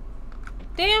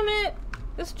 Damn it!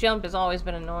 This jump has always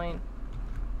been annoying.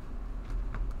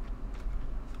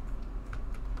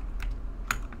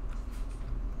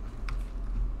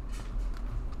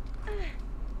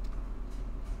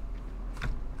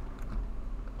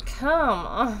 Come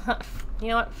on. You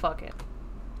know what? Fuck it.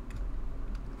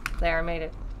 There, I made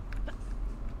it.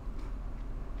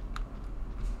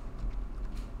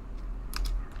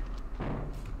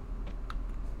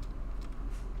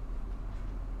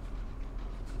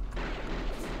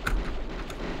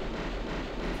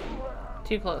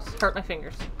 Too close. Hurt my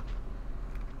fingers.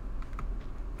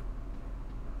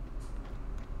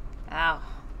 Ow.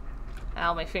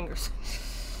 Ow, my fingers.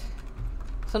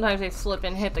 Sometimes they slip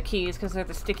and hit the keys because they're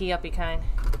the sticky uppy kind.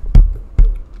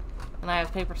 And I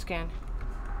have paper scan.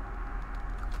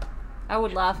 I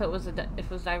would laugh if it was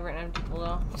diver and empty pool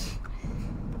though.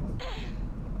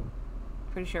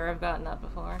 Pretty sure I've gotten that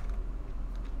before.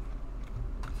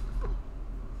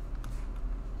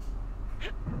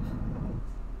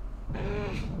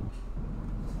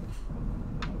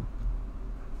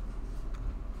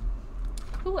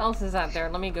 Who else is out there?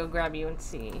 Let me go grab you and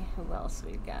see who else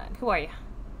we've got. Who are you?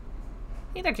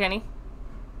 Hey there, Jenny.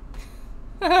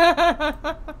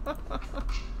 I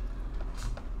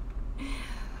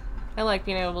like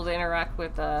being able to interact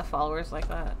with followers like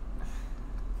that.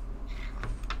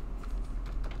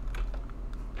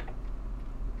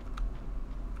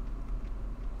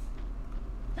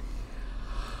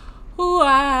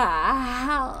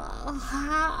 Wow.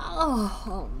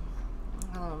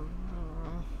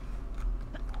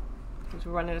 Just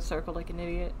run in a circle like an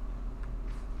idiot.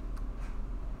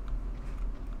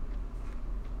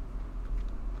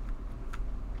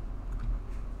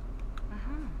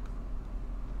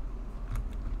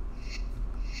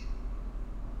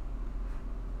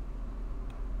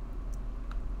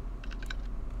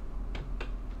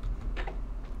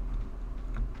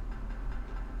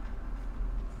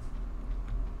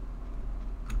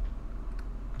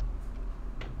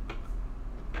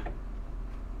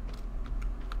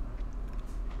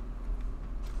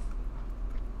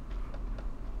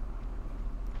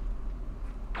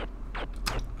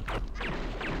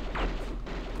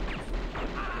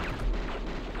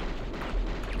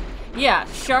 Yeah,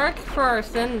 Shark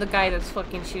first, then the guy that's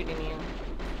fucking shooting you.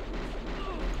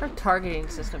 Her targeting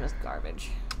system is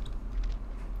garbage.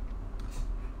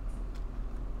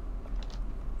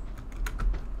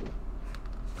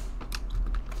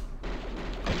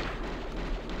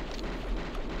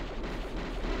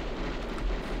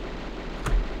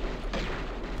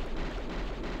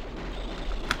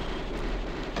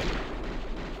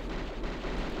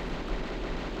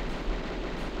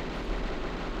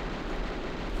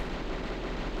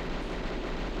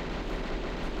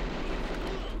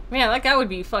 Man, that guy would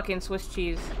be fucking Swiss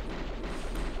cheese.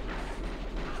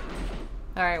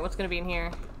 Alright, what's gonna be in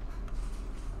here?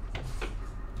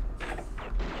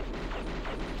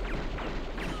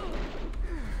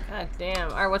 God damn.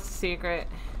 Alright, what's the secret?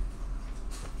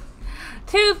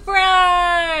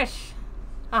 Toothbrush!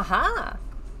 Aha!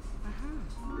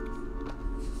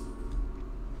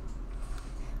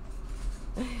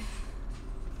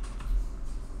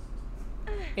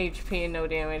 HP and no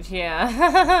damage,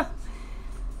 yeah.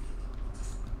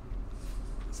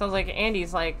 Sounds like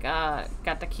Andy's like,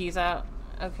 got the keys out.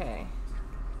 Okay.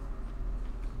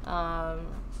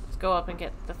 Let's go up and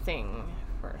get the thing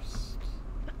first.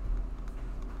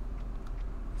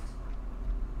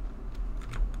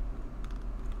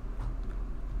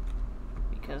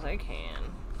 Because I can.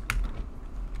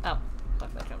 Oh,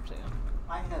 fuck, that jumps in.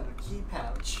 I have a key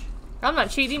pouch. I'm not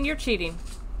cheating, you're cheating.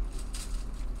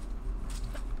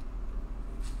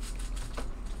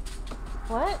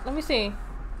 What? Let me see.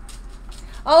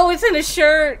 Oh, it's in his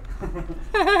shirt!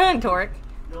 Dork.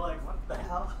 You're like, what the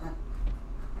hell?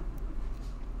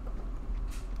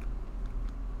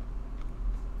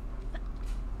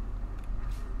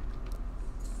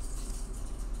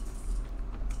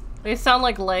 They sound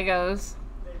like Legos.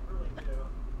 They really do.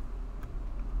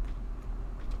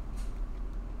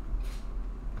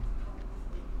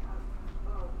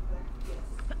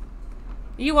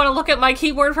 You want to look at my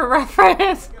keyboard for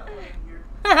reference?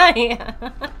 Yeah.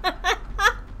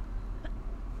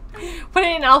 Put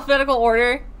it in alphabetical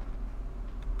order.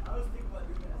 I was thinking about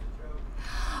doing that as a joke.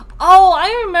 Oh,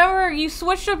 I remember you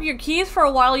switched up your keys for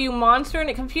a while, you monster, and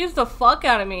it confused the fuck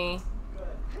out of me.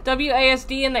 Good.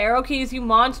 WASD and the arrow keys, you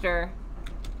monster.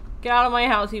 Get out of my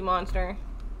house, you monster.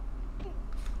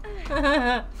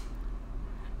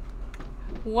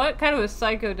 What kind of a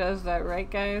psycho does that,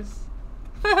 right, guys?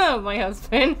 My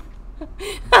husband.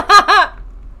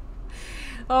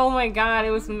 Oh my god,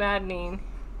 it was maddening.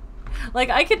 Like,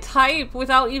 I could type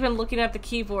without even looking at the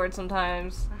keyboard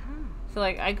sometimes. So,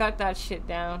 like, I got that shit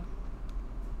down.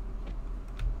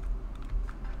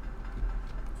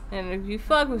 And if you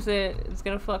fuck with it, it's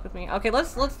gonna fuck with me. Okay,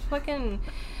 let's fucking...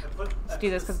 Let's do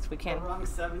this because we can. The wrong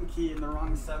 7 key in the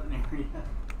wrong 7 area.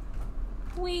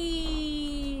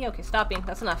 Whee! Okay, stopping.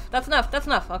 That's enough. That's enough. That's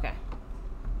enough. Okay.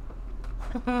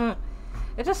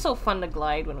 It's just so fun to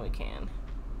glide when we can.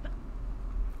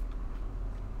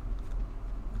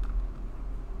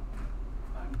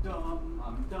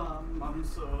 I'm dumb, I'm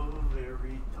so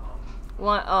very dumb.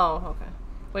 What? Oh, okay.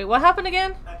 Wait, what happened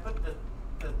again? I put the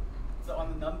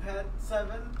on the numpad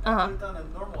 7, Uh-huh. I put it on a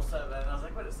normal 7, and I was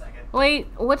like, wait a second. Wait,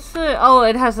 what's the... Oh,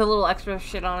 it has a little extra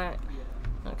shit on it.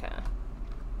 Yeah. Okay.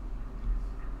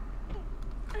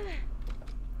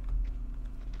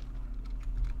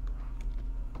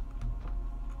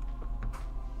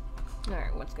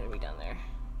 Alright, what's gonna be down there?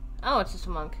 Oh, it's just a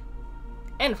monk.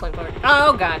 And a flamethrower.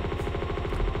 Oh, God.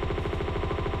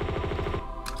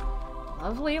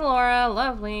 Lovely, Laura.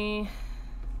 Lovely.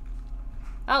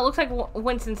 Oh, it looks like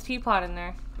Winston's teapot in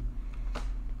there.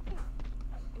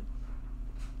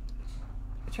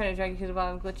 Trying to drag you to the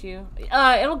bottom, glitch you.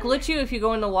 It'll glitch you if you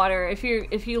go in the water. If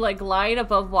you like glide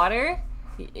above water,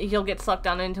 you'll get sucked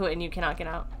down into it and you cannot get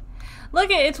out. Look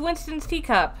it's Winston's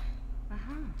teacup.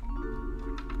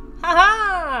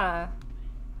 Haha!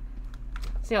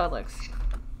 See how it looks.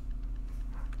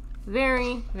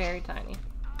 Very, very tiny.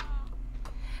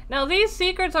 Now these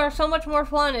secrets are so much more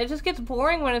fun. It just gets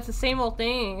boring when it's the same old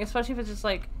thing, especially if it's just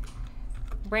like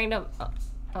random. Oh,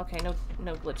 okay,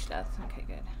 no glitch death. Okay,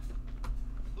 good.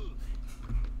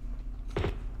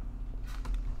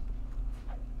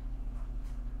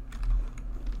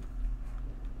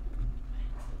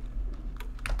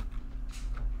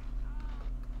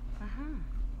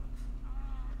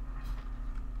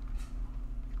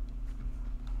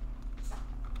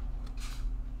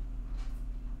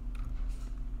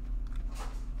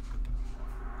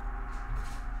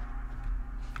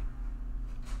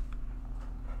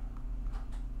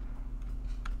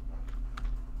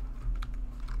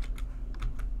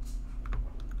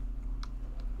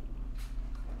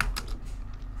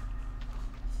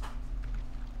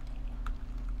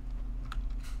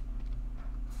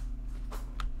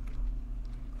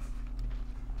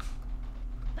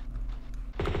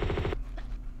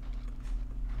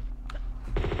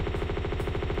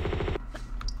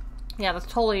 Yeah, that's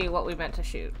totally what we meant to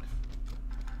shoot.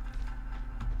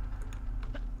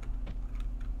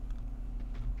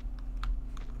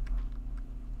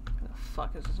 Where the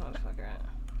fuck is this motherfucker at?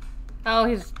 Oh,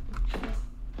 he's...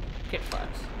 Get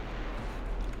fucked.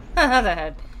 The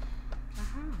head.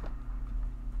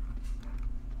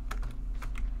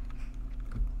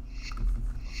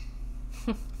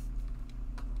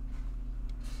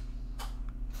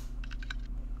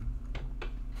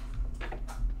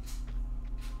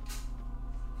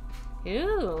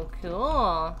 Ooh,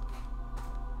 cool.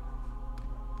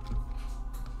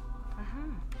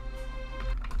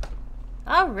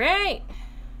 Alright!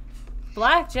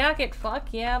 Black jacket, fuck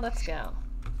yeah, let's go.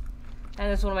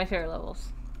 And it's one of my favorite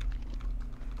levels.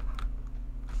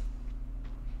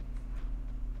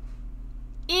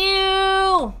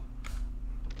 Ew!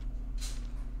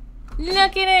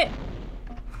 Look at it!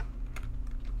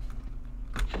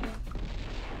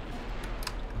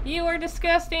 You are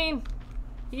disgusting!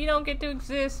 You don't get to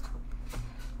exist.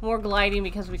 More gliding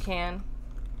because we can.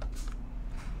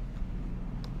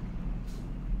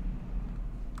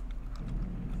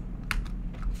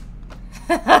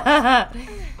 I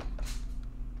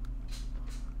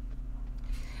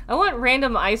want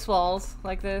random ice walls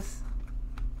like this.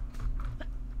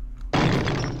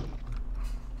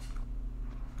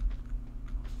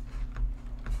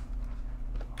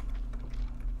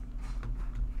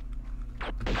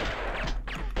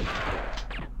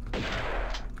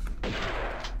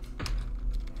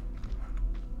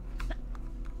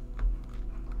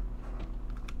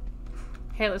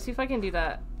 Hey, let's see if I can do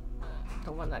that.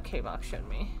 The one that K-Box showed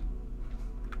me.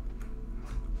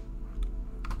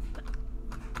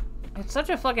 It's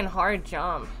such a fucking hard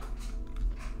jump.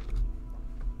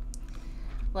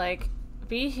 Like,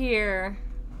 be here.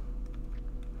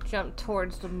 Jump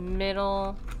towards the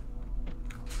middle.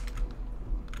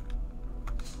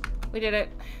 We did it.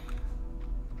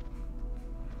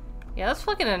 Yeah, that's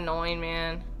fucking annoying,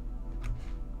 man.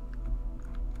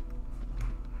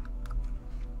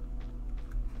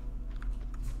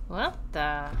 What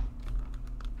the?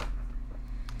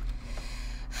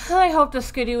 I hope the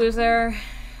skidoo is there.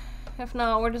 If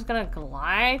not, we're just gonna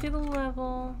glide through the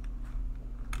level.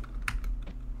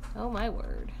 Oh my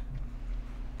word.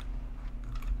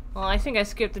 Well, I think I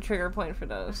skipped the trigger point for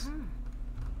those.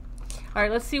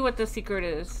 Alright, let's see what the secret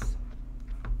is.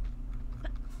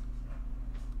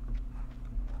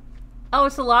 Oh,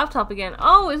 it's the laptop again.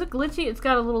 Oh, is it glitchy? It's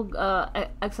got a little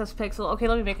excess pixel. Okay,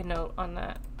 let me make a note on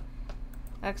that.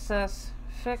 Excess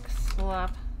fix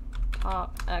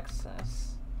laptop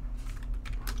excess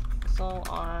pixel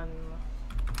on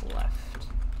left.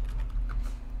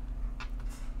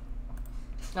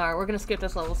 Alright, we're gonna skip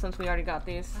this level since we already got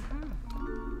these.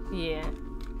 Yeah.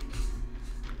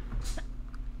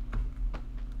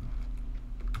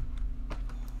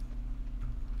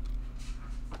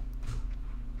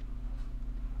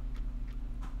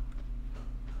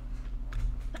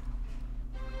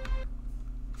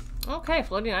 Okay,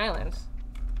 floating islands.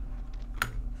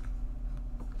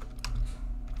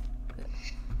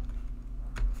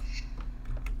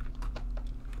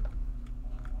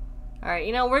 Alright,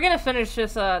 you know, we're gonna finish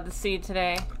this, the seed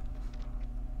today.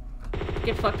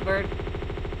 Get fucked, bird.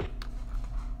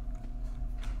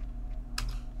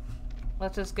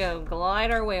 Let's just go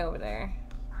glide our way over there.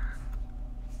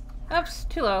 Oops,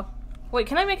 too low. Wait,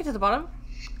 can I make it to the bottom?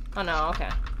 Oh no, okay.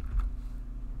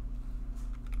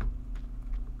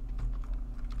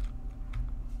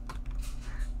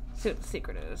 See what the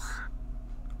secret is.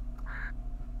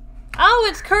 Oh,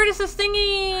 it's Curtis's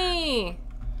thingy!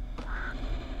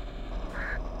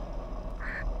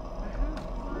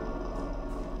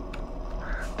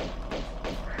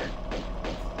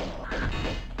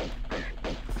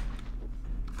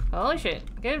 Holy shit.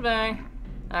 Goodbye.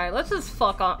 Alright, let's just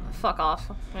fuck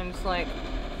off. And just like,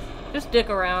 just dick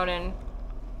around and,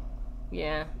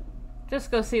 yeah.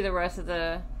 Just go see the rest of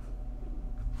the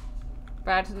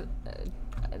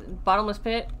bottomless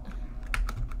pit.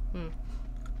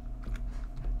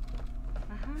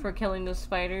 For killing those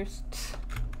spiders.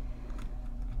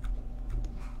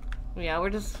 Yeah, we're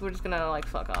just gonna like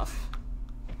fuck off.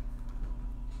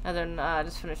 And then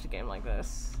just finish the game like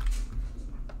this.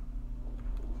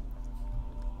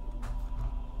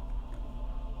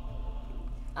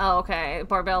 Oh, okay.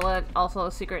 Barbella, also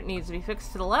a secret, needs to be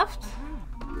fixed to the left.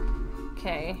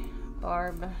 Okay.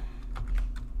 Barb.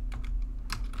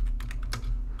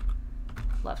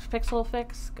 Left pixel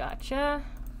fix. Gotcha.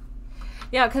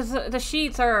 Yeah, because the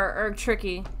sheets are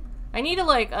tricky. I need to,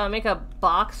 like, make a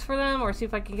box for them, or see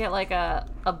if I can get, like, a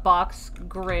box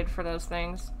grid for those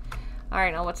things.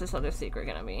 Alright, now what's this other secret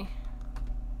gonna be?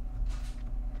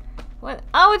 What?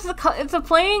 Oh, it's the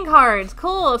playing cards!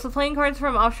 Cool! It's the playing cards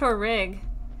from Offshore Rig.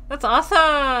 That's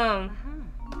awesome!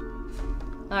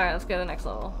 Alright, let's go to the next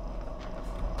level.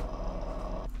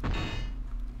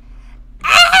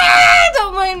 Ah!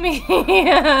 Don't mind me!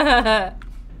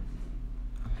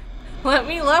 Let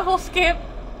me level skip!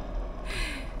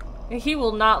 He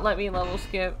will not let me level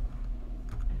skip.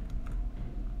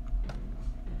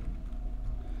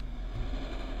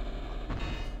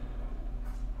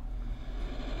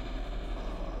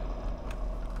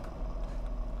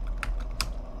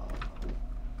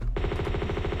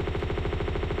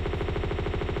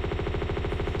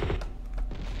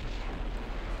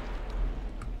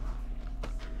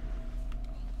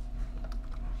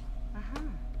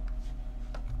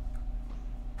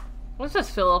 Let's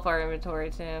just fill up our inventory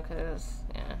too, because,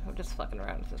 yeah, we're just fucking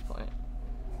around at this point.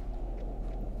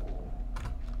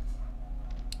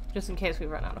 Just in case we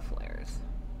run out of flares.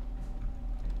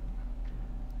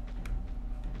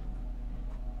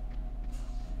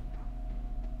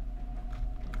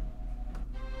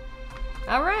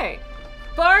 Alright!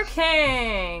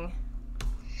 Barking!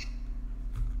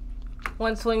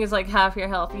 One swing is like half your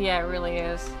health. Yeah, it really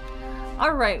is.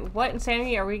 Alright, what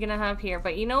insanity are we gonna have here?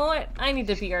 But you know what? I need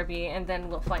to BRB, and then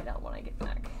we'll find out when I get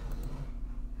back.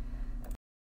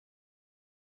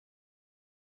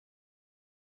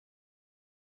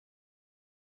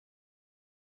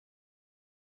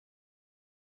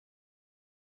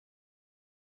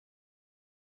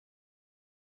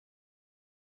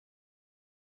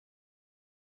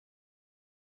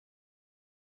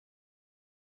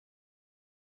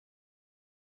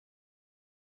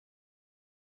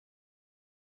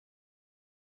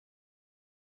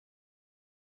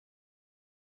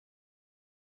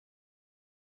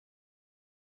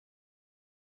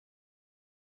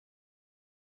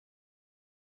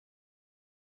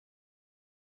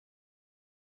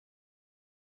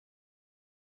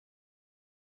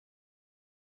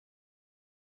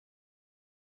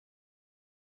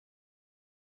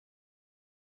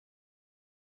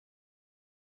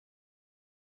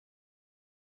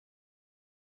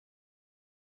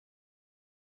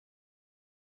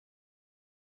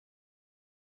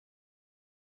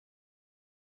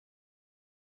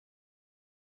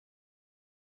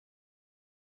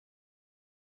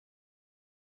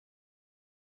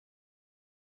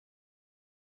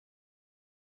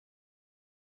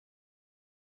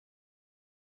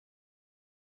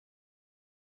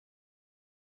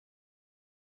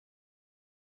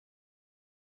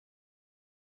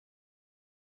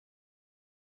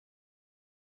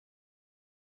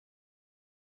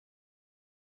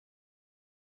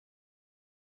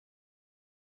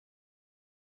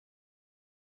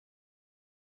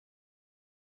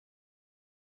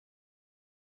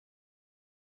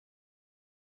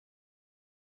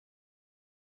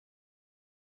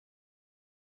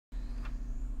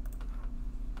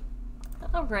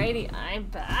 Alrighty, I'm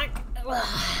back.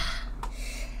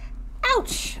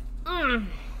 Ouch!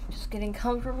 Just getting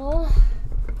comfortable.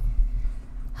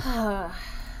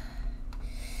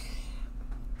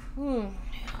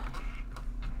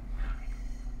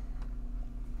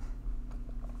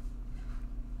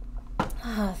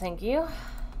 Thank you.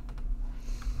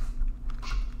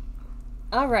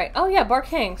 Alright. Oh yeah,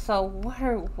 Barking. So what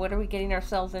are we getting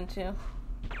ourselves into?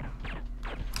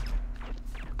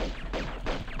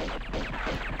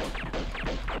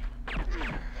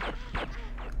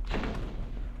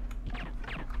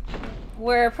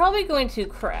 We're probably going to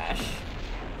crash.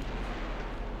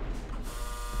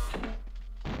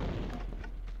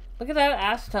 Look at that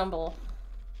ass tumble.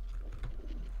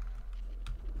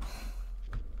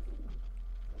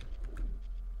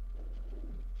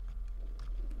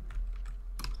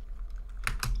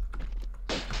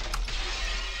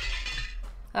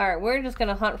 Alright, we're just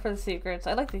gonna hunt for the secrets.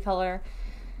 I like the color.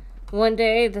 One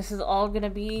day, this is all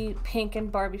gonna be pink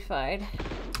and Barbie-fied.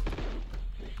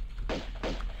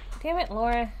 Damn it,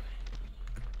 Laura.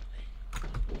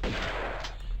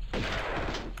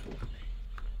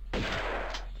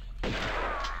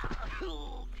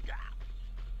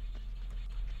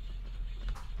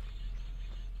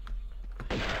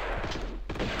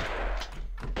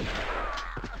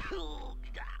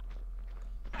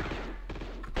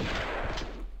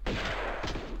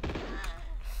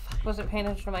 Wasn't paying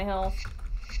attention to my health.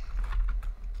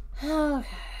 Okay.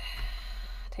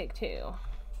 Take two.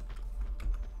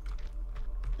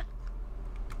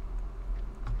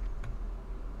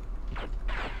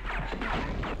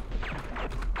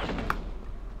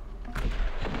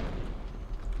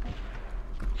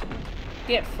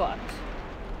 Get fucked.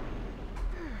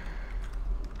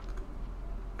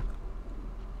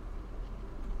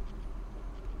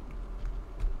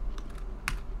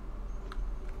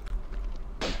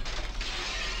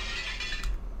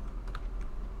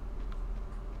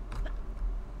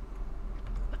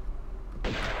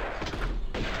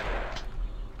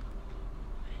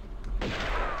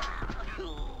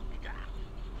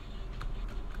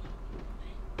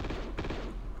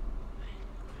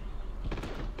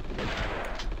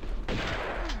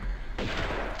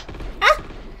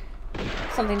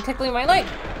 Something tickling my leg.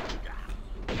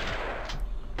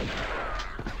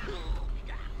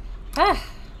 Ah!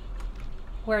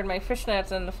 Wearing my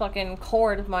fishnets and the fucking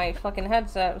cord of my fucking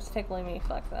headset was tickling me.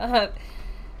 Fuck that.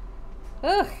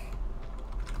 Ugh.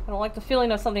 I don't like the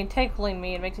feeling of something tickling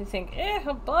me. It makes me think,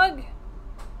 a bug.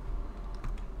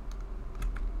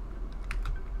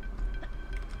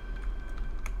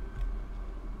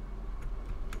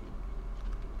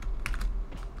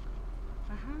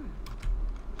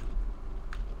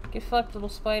 Get fucked, little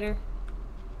spider.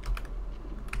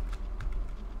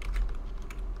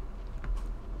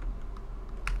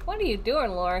 What are you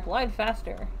doing, Lorik? Glide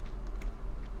faster.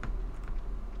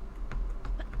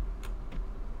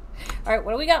 Alright,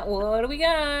 what do we got? What do we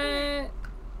got?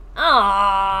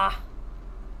 Ah,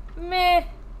 meh.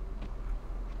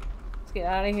 Let's get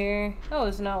out of here. Oh,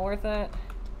 it's not worth it.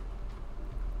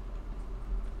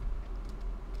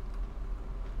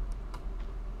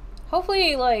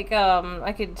 Hopefully, like,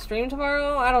 I could stream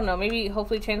tomorrow. I don't know. Maybe,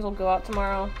 hopefully, chains will go out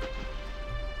tomorrow.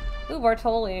 Ooh,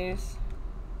 Bartoli's.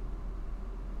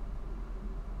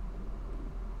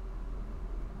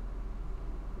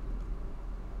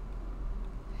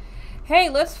 Hey,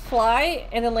 let's fly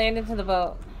and then land into the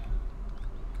boat.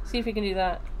 See if we can do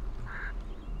that.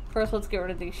 First, let's get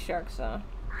rid of these sharks, though.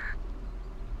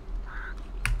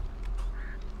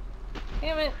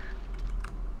 Damn it.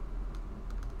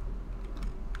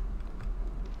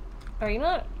 Are you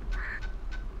not?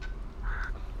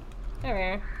 There we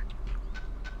are.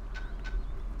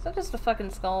 Is that just a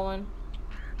fucking skull one?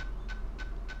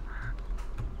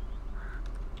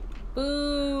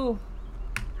 Boo!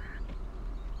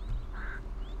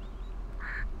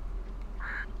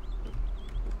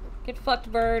 Get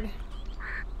fucked, bird.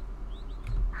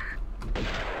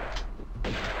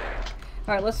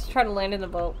 Alright, let's try to land in the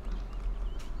boat.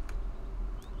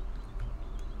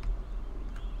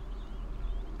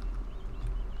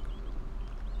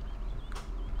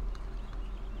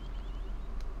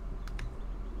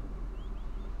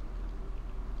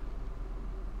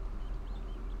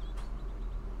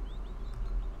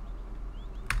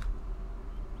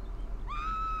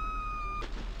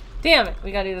 Damn it,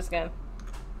 we gotta do this again.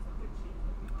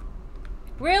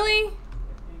 Really?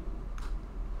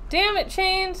 Damn it,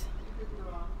 Chains!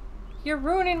 You're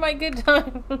ruining my good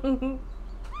time.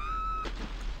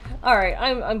 Alright,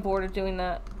 I'm bored of doing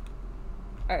that.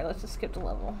 Alright, let's just skip the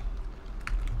level.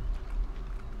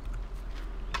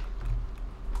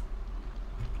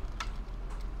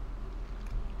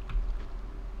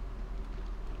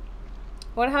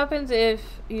 What happens if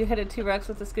you hit a T-Rex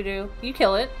with a skidoo? You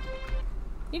kill it.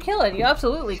 You kill it. You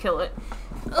absolutely kill it.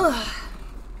 Ugh.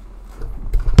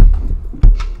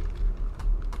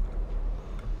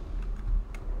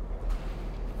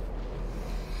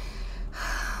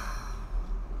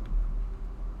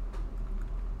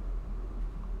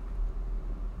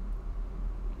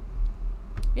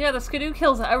 Yeah, the skidoo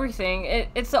kills everything.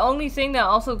 It's the only thing that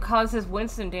also causes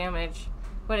Winston damage,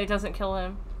 but it doesn't kill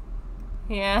him.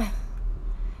 Yeah.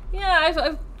 Yeah,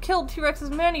 I've killed T-Rexes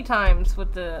many times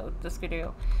with the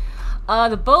skidoo.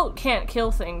 The boat can't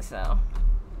kill things, though.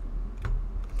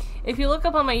 If you look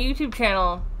up on my YouTube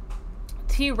channel,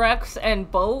 T-Rex and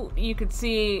boat, you could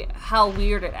see how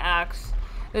weird it acts.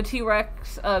 The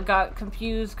T-Rex got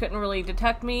confused, couldn't really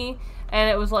detect me, and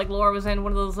it was like Laura was in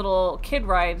one of those little kid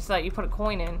rides that you put a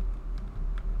coin in.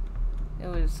 It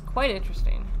was quite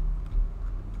interesting.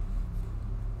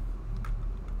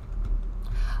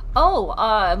 Oh,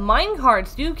 mine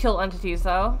carts do kill entities,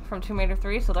 though, from Tomb Raider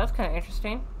 3, so that's kind of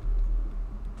interesting.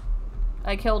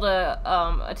 I killed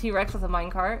a T-Rex with a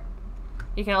minecart.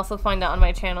 You can also find that on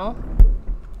my channel.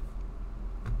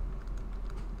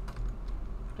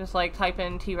 Just like type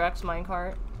in T-Rex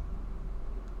minecart.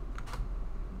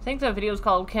 I think the video is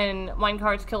called "Can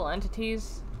Minecarts Kill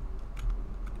Entities?"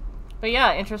 But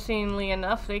yeah, interestingly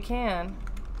enough, they can.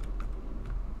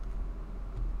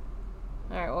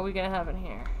 Alright, what are we gonna have in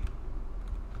here?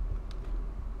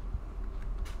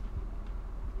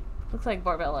 Looks like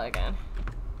Barbella again.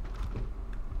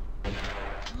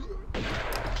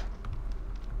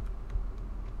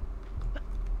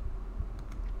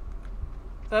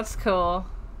 That's cool.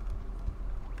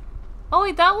 Oh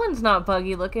wait, that one's not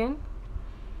buggy looking.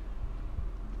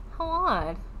 How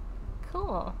odd.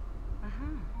 Cool.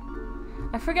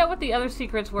 I forget what the other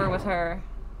secrets were with her.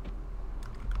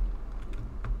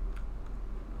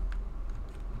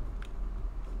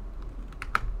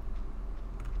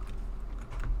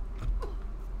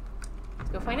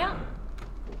 Let's go find out.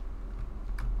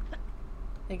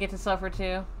 They get to suffer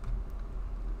too.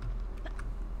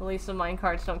 At least the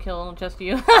minecarts don't kill just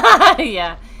you.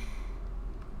 Yeah.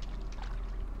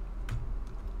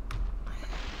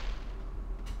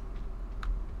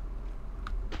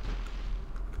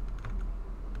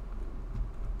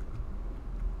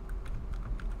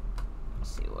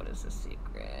 Let's see, what is the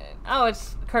secret? Oh,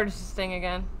 it's Curtis's thing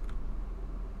again.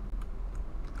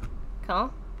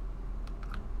 Come.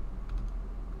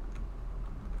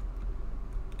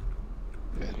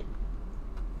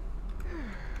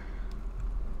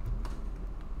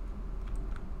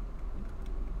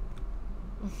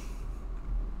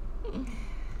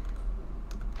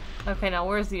 Okay, now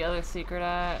where's the other secret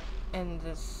at? In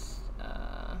this,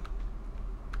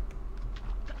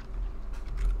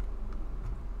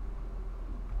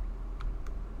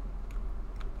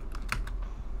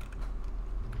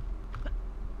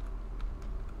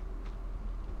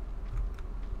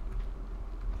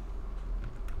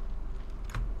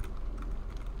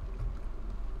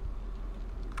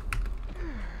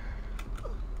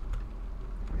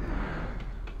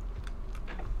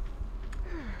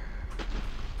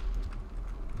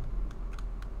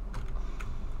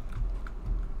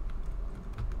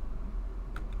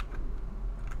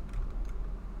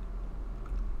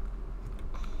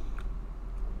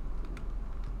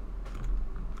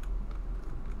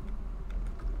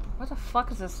 what the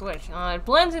fuck is this switch? It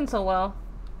blends in so well.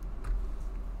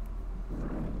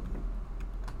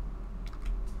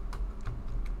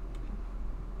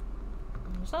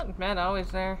 There's not bad always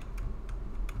there.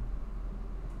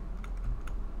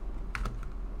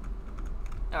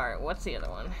 Alright, what's the other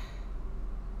one?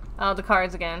 Oh, the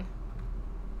cards again.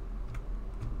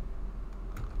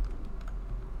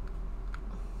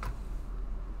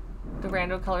 The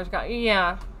Rando colors got...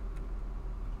 Yeah.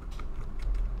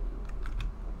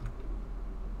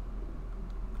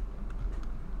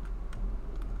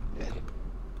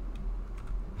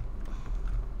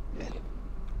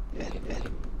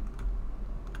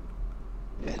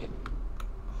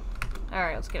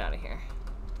 Alright, let's get out of here.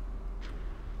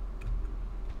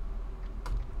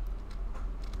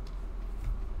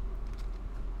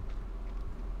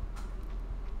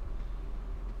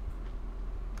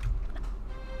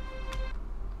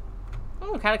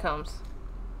 Oh, catacombs.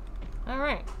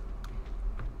 Alright.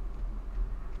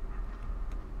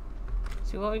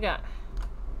 See what we got.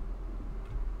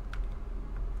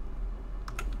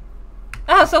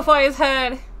 Ah, Sophia's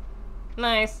head!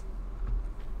 Nice.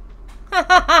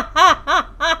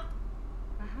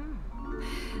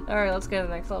 Alright, let's go to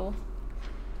the next level.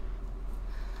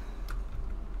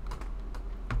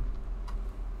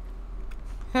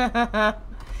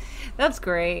 That's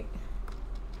great.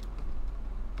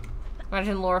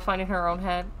 Imagine Laura finding her own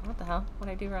head. What the hell? What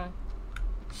did I do wrong?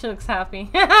 She looks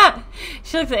happy.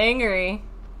 She looks angry.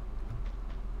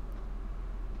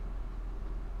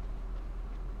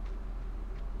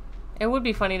 It would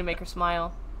be funny to make her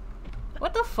smile.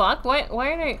 What the fuck? Why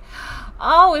aren't I...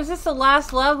 Oh, is this the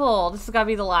last level? This has gotta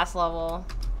be the last level.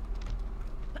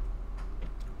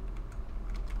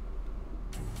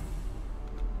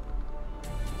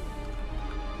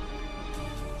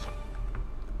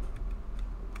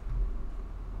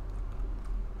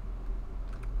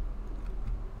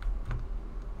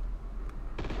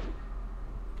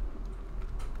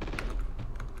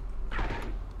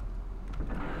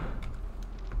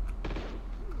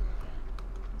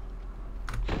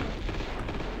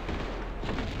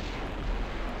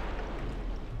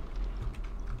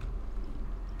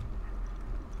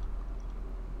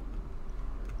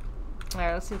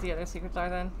 Alright, let's see what the other secrets are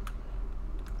then.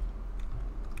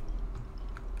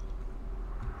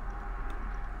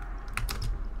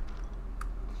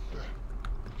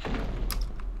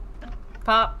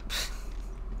 Pop.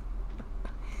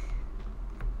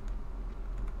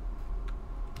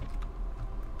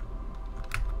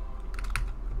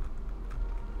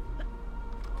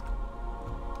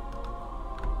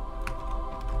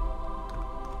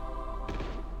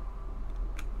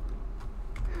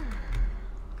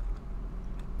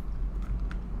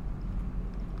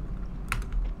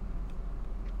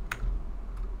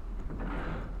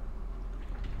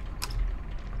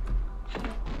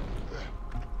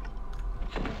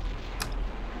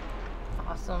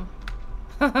 Awesome.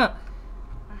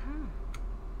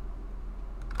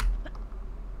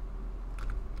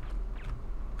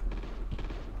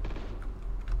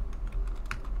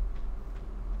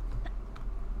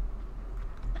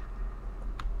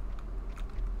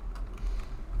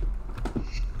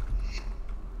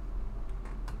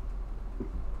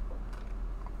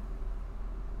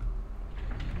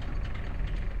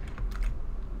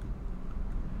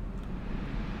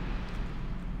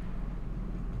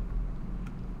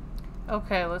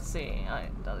 Okay, let's see.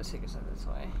 The other secrets are this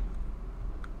way.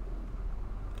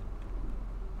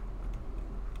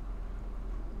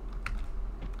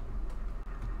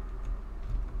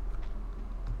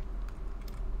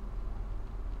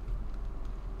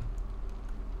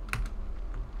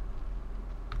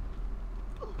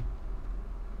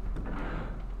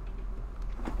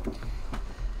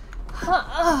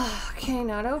 Okay,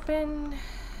 not open.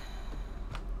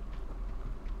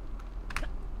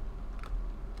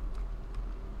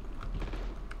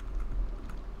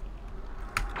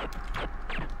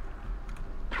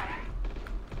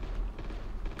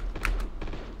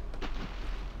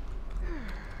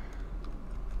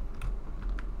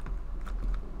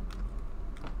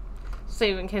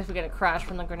 save in case we get a crash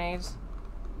from the grenades.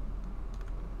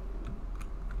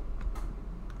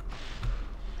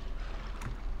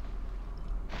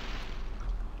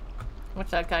 Watch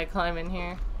that guy climb in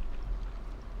here.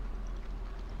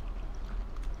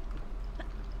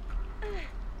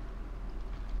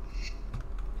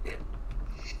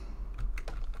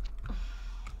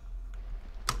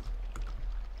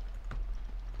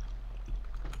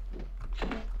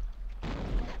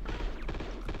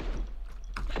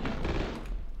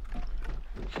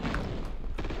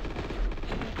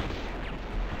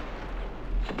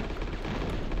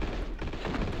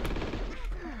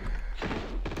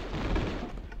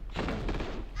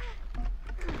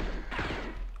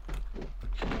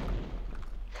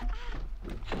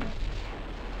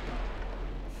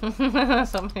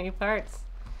 So many parts.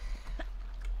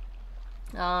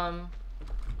 The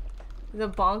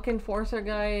bonk enforcer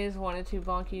guys wanted to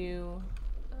bonk you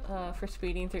for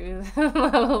speeding through the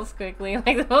levels quickly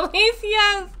like the police.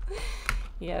 Yes!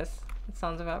 Yes, that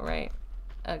sounds about right.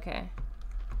 Okay.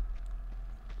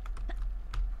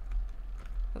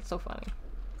 That's so funny.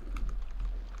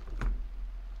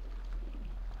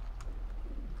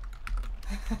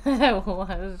 It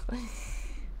was.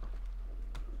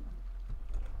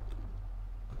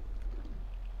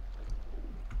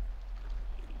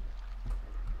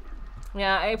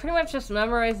 Yeah, I pretty much just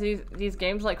memorize these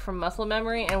games like from muscle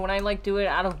memory, and when I like do it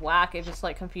out of whack, it just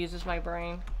like confuses my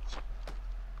brain.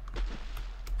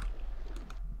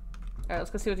 Alright, let's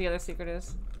go see what the other secret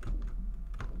is.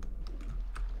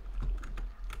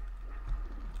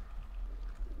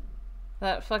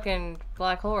 That fucking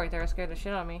black hole right there scared the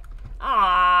shit out of me.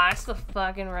 Ah, it's the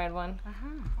fucking red one.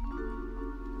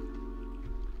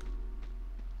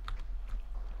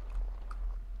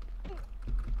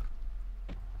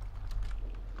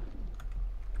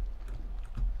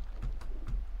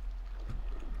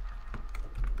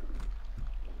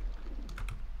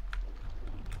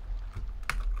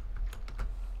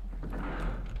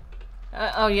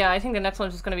 Oh yeah, I think the next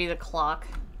one's just gonna be the clock.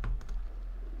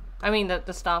 I mean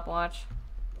the stopwatch.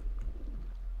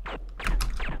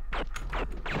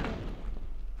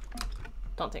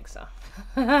 Don't think so.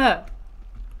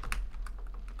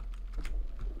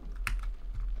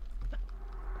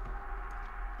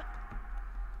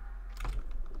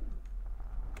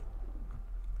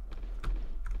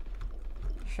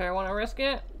 Sure wanna risk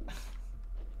it?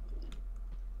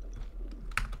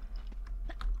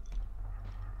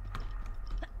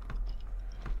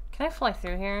 Can I fly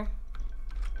through here?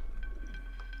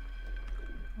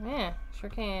 Yeah, sure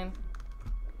can.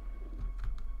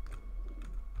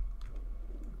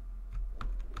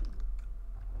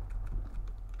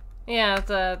 Yeah, it's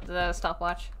the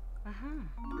stopwatch.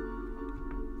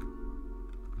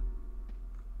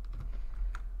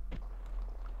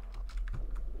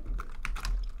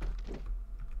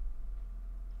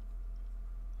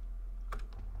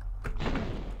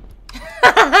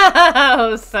 That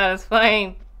was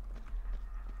satisfying.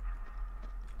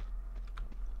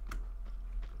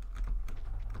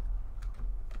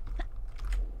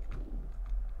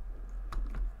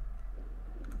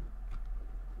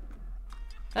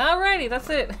 Alrighty, that's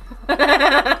it.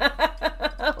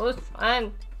 That was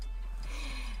fun.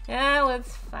 That was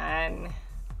fun.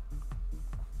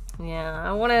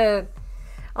 Yeah,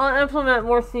 I'll implement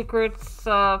more secrets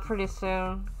pretty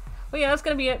soon. But yeah, that's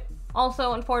gonna be it.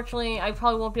 Also, unfortunately, I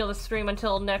probably won't be able to stream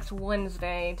until next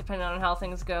Wednesday, depending on how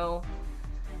things go.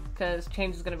 Because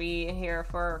Change is gonna be here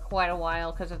for quite a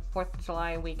while because of 4th of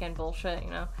July weekend bullshit, you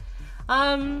know.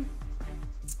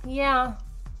 Yeah.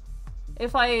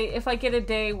 If I get a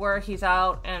day where he's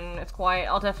out and it's quiet,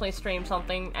 I'll definitely stream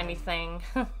something, anything.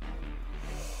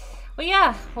 But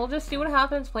yeah, we'll just see what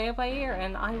happens, play it by ear,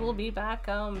 and I will be back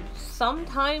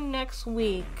sometime next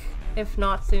week, if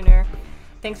not sooner.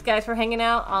 Thanks guys for hanging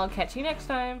out. I'll catch you next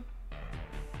time.